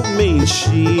told me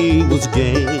she was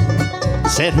game.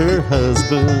 Said her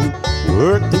husband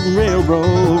worked the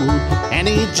railroad, and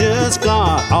he just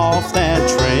got off that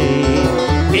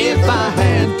train. If I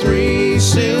had 3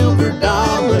 silver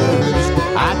dollars,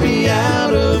 I'd be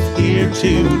out of here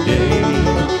today.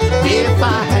 If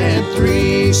I had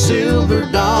 3 silver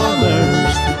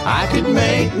dollars, I could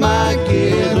make my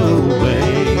getaway.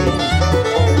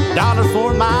 Dollar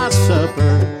for my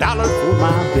supper, dollar for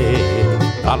my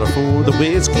bed, dollar for the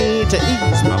whiskey to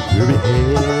ease my weary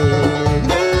head.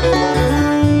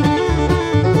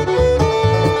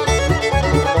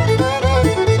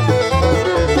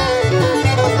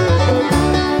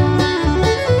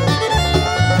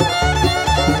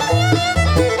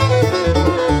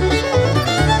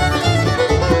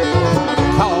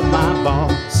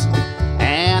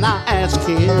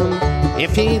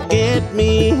 If he'd get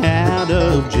me out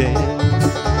of jail.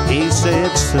 He said,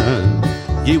 son,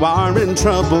 you are in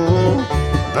trouble,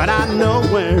 but I know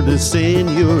where to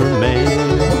send your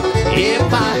mail.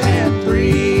 If I had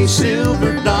 3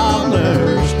 silver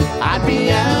dollars, I'd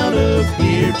be out of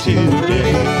here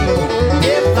today.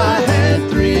 If I had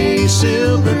 3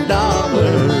 silver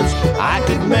dollars, I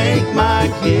could make my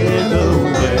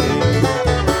getaway.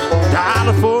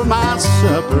 Dollar for my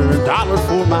supper, dollar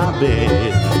for my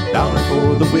bed, dollar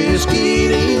for the whiskey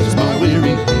to ease my weary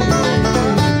head.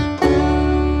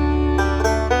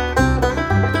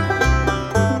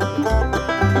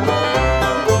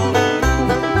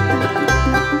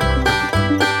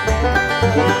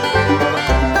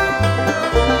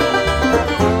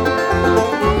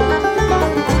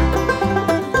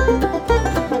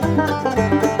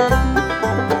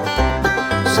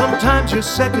 Sometimes you're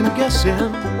second guessing,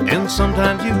 and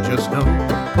sometimes you just know.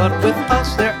 But with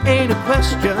us there ain't a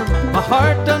question, my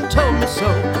heart done told me so.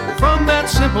 From that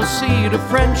simple seed of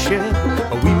friendship,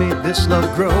 we made this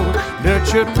love grow.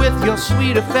 Nurtured with your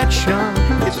sweet affection,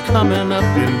 it's coming up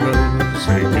in rows.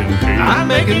 I'm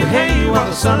making hay while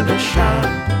the sun does shine.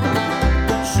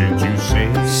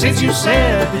 Since you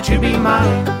said that you'd be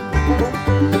mine.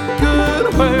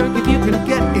 Good work if you can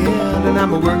get it, and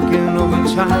I'm working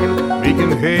overtime,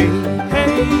 making hay,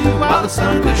 hay while the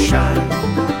sun does shine.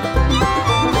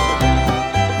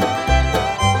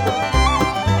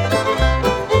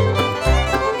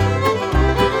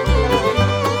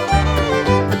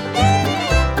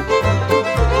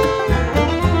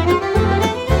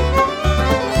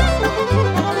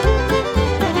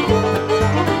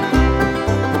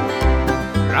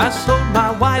 I sold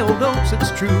my wild oats,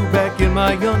 it's true, back in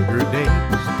my younger days.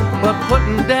 But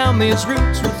putting down these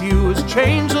roots with you has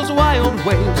changed those wild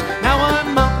ways. Now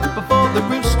I'm up before the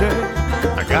rooster,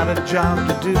 I got a job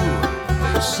to do.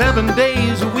 7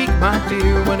 days a week, my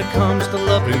dear, when it comes to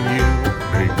loving you.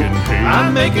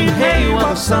 I'm making hay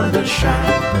while the sun does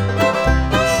shine.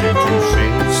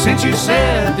 Since you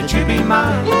said that you'd be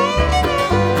mine.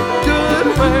 Good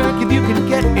work if you can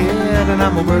get it, and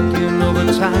I'm working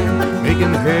overtime,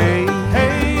 making hay,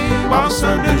 hay while the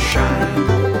sun does shine.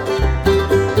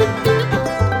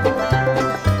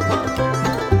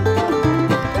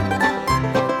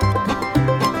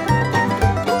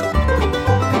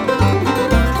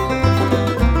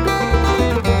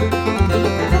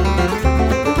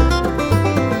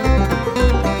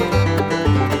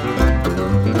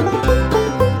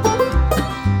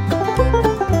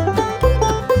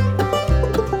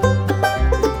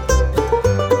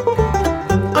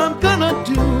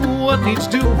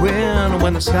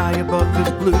 When the sky above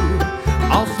is blue,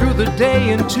 all through the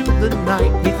day into the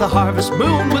night, neath the harvest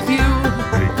moon with you.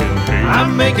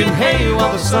 I'm making hay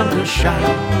while the sun does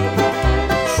shine.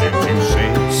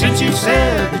 Since you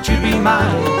said that you'd be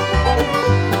mine.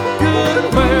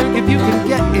 Good work if you can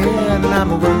get it, and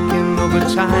I'm working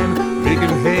overtime,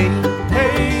 making hay,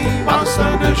 hay while the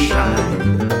sun does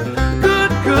shine.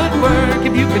 Good work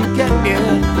if you can get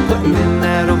it, putting in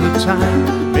that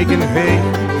overtime, making hay,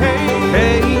 hay,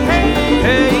 hay, hey,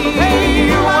 hey,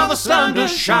 hey, while the sun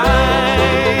does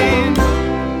shine.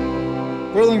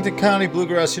 Burlington County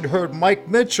Bluegrass, you'd heard Mike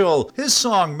Mitchell, his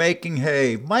song Making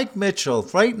Hay. Mike Mitchell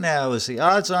right now is the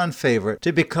odds-on favorite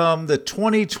to become the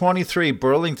 2023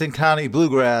 Burlington County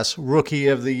Bluegrass Rookie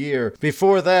of the Year.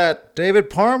 Before that, David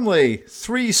Parmley,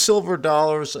 3 silver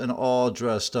dollars and all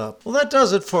dressed up. Well, that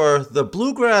does it for the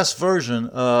bluegrass version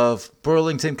of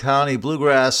Burlington County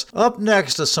Bluegrass. Up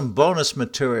next is some bonus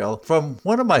material from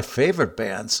one of my favorite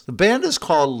bands. The band is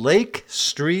called Lake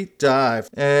Street Dive,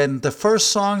 and the first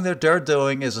song that they're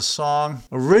doing hearing is a song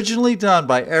originally done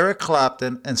by Eric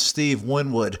Clapton and Steve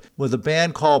Winwood with a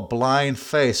band called Blind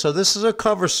Faith. So this is a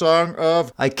cover song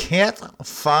of I Can't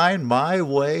Find My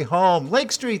Way Home.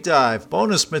 Lake Street Dive,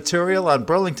 bonus material on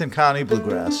Burlington County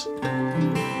Bluegrass.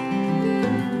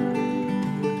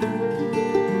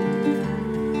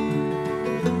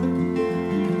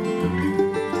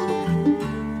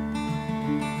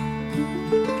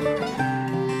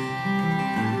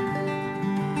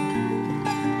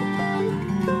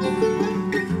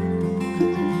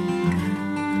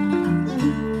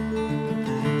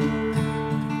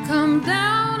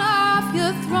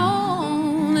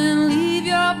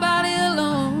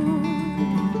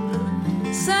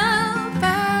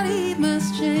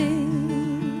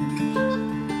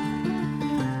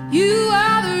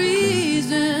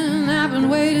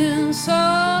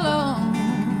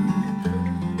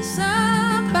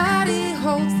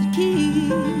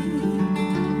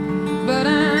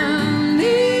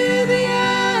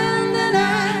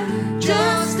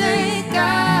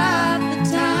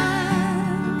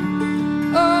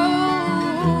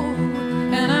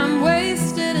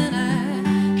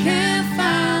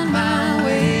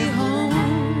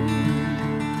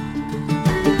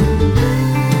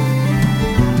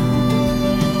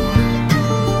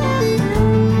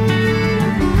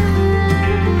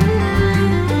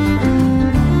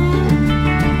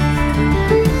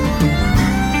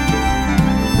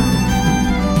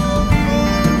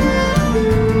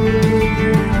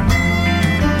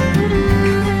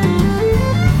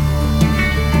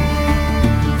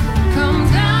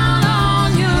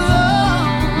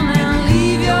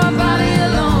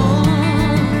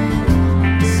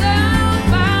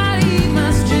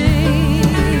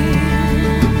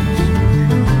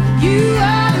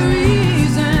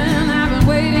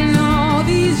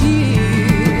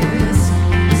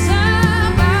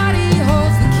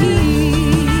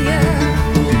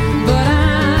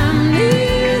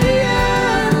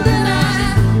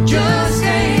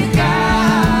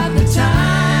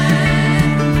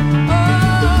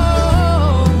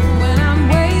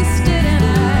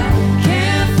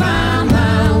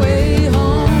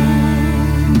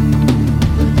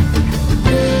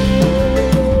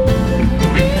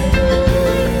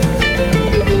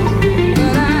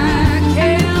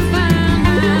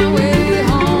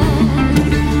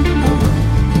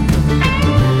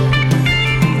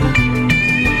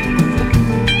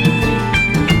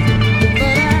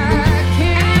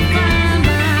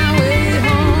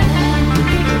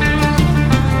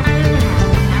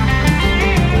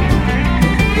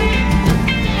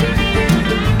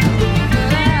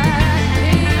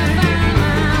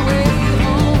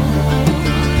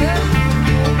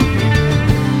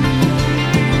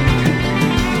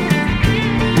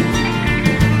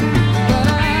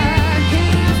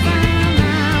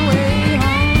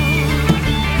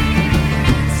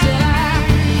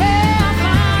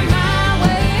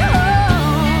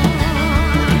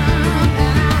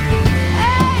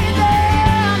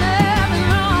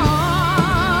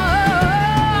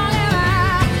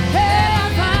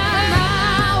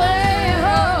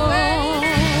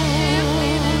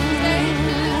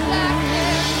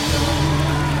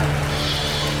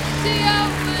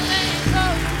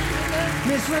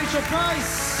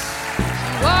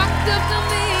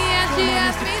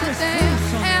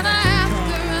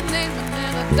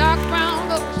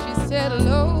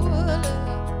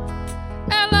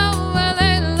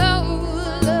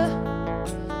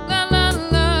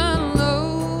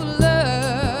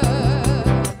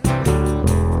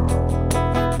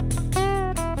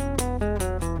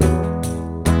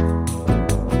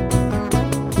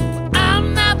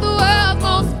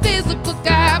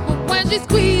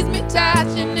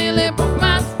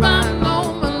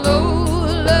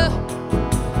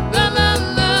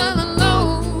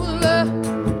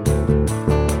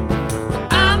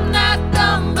 I'm not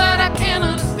dumb, but I can't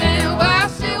understand why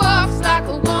she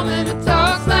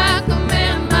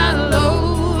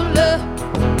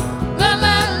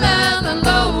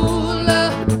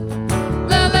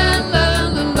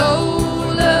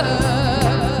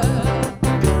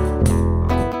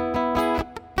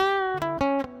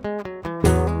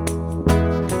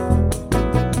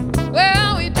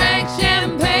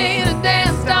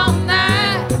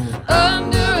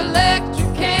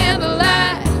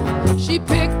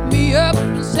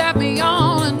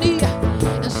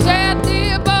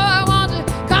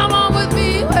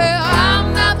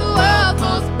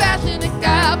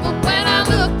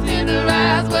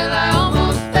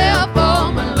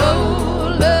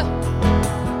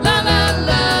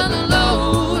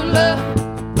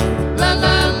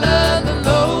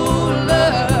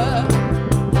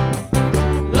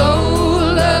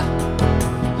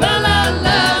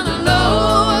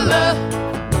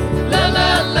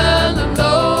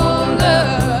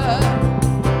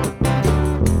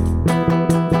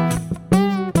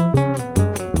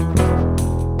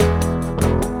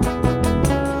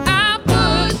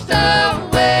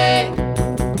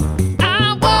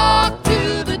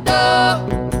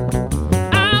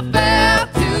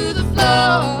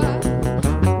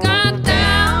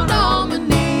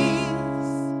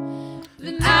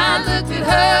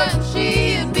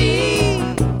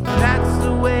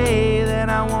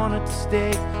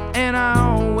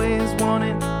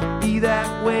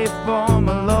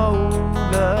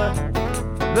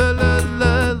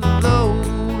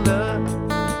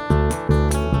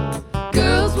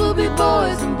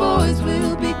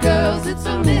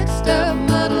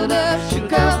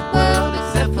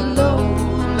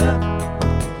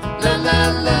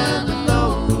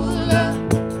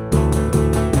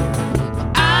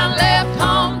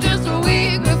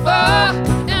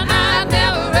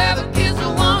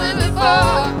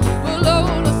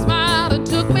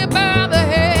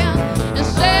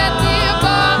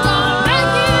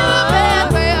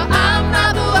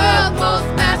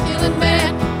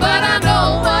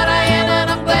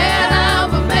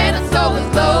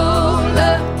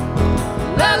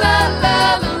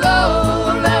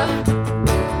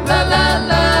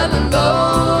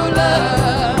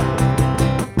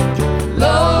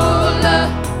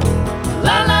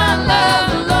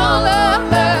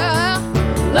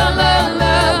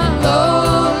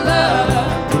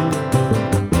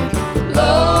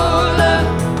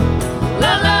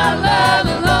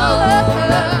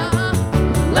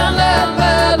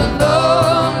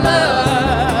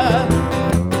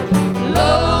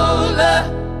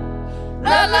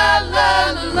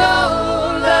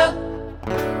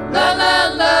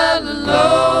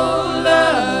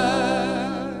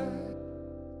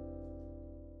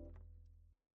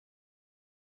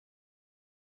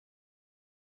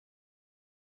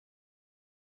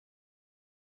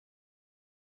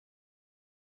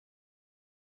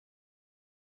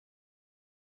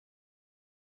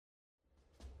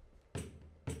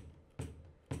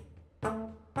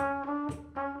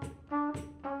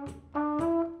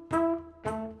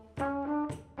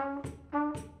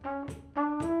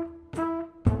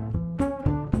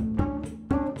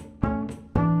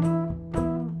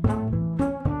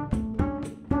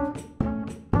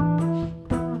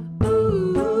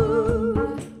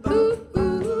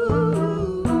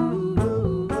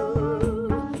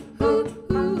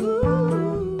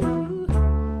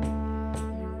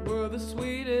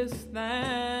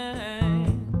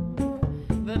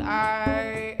that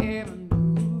I ever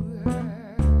knew.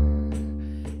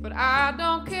 But I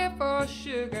don't care for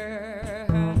sugar,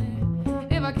 honey,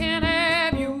 if I can't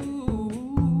have you.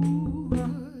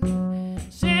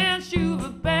 Since you've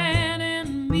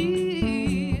abandoned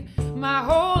me, my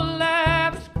whole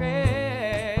life is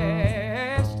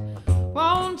crashed.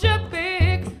 Won't you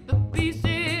pick the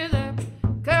pieces up?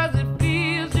 'Cause it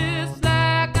feels just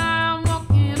like I'm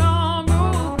walking on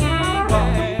broken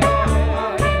glass.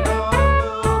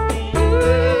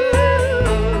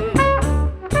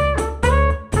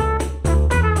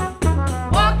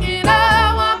 Walking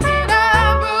on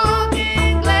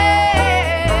broken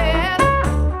glass.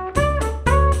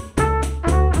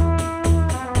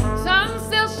 Sun's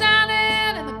still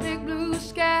shining in the big blue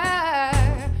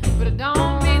sky, but it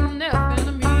don't mean nothing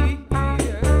to me.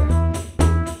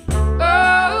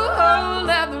 Oh,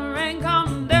 let the rain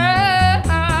come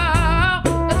down,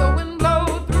 let the wind blow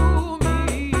through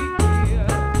me.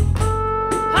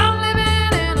 I'm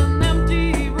living in an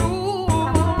empty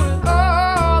room with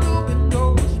all the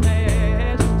windows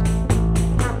smashed,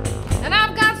 and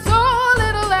I've got so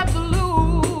little left to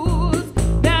lose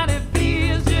that it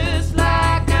feels just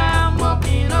like I'm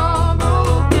walking on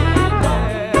broken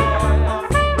glass.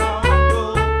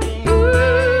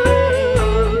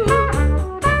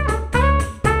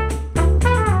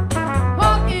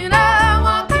 Walking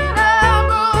on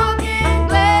broken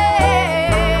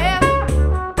glass.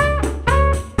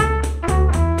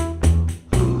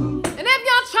 And if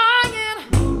you're trying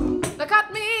to cut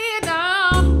me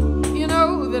down, you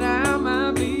know that I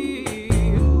might be.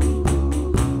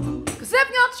 'Cause if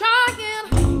you're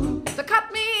trying to cut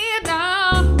me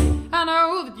down, I know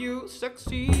that you'll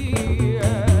succeed.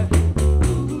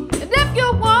 And if you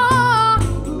want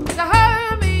to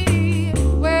hurt me,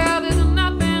 well, there's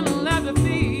nothing left to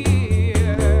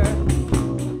fear.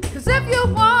 'Cause if you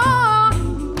want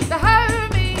to hurt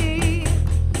me,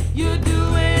 you're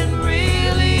doing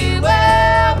really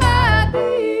well, my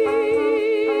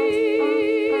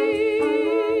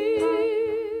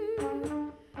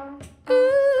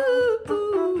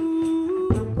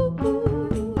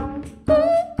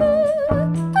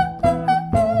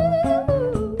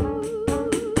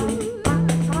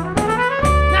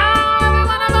Now every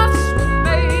one of us was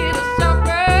made to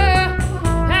suffer,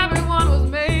 everyone was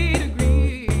made to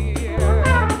grieve.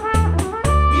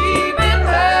 We've been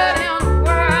hurting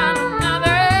one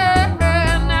another,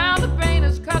 and now the pain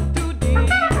is cut too deep.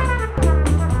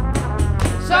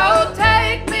 So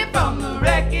take me from the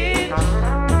wreckage,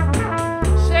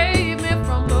 save me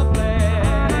from the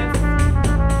blast.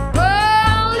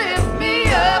 Oh, lift me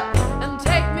up and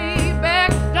take me back.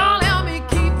 Don't let me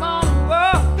keep on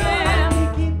walking.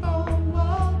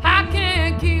 I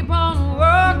can't keep on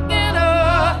walking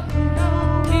up.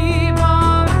 Keep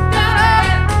on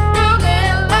walking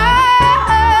broken glass.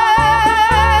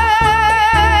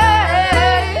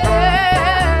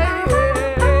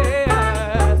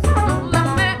 Don't let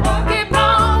me keep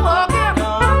on walking.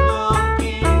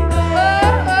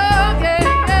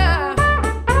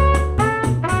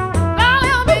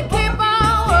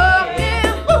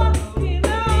 Oh,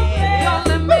 yeah. Don't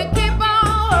let me keep on walking. Don't let me keep on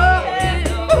walking.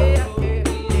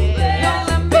 Don't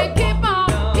let me keep on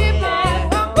walking.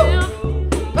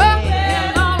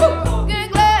 Walking on broken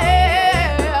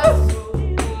glass.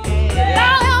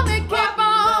 Don't let me keep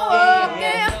on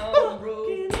walking.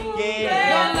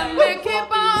 Don't let me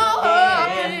keep on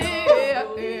walking.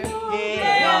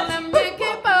 Don't let me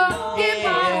keep on walking.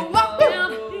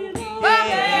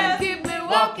 Keep me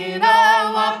walking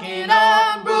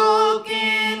on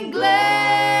broken glass.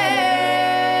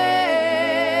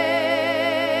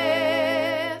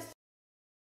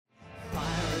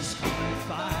 Fire is coming,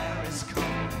 fire is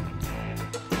coming.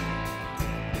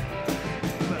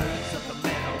 Birds of the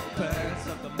meadow, birds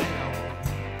of the meadow.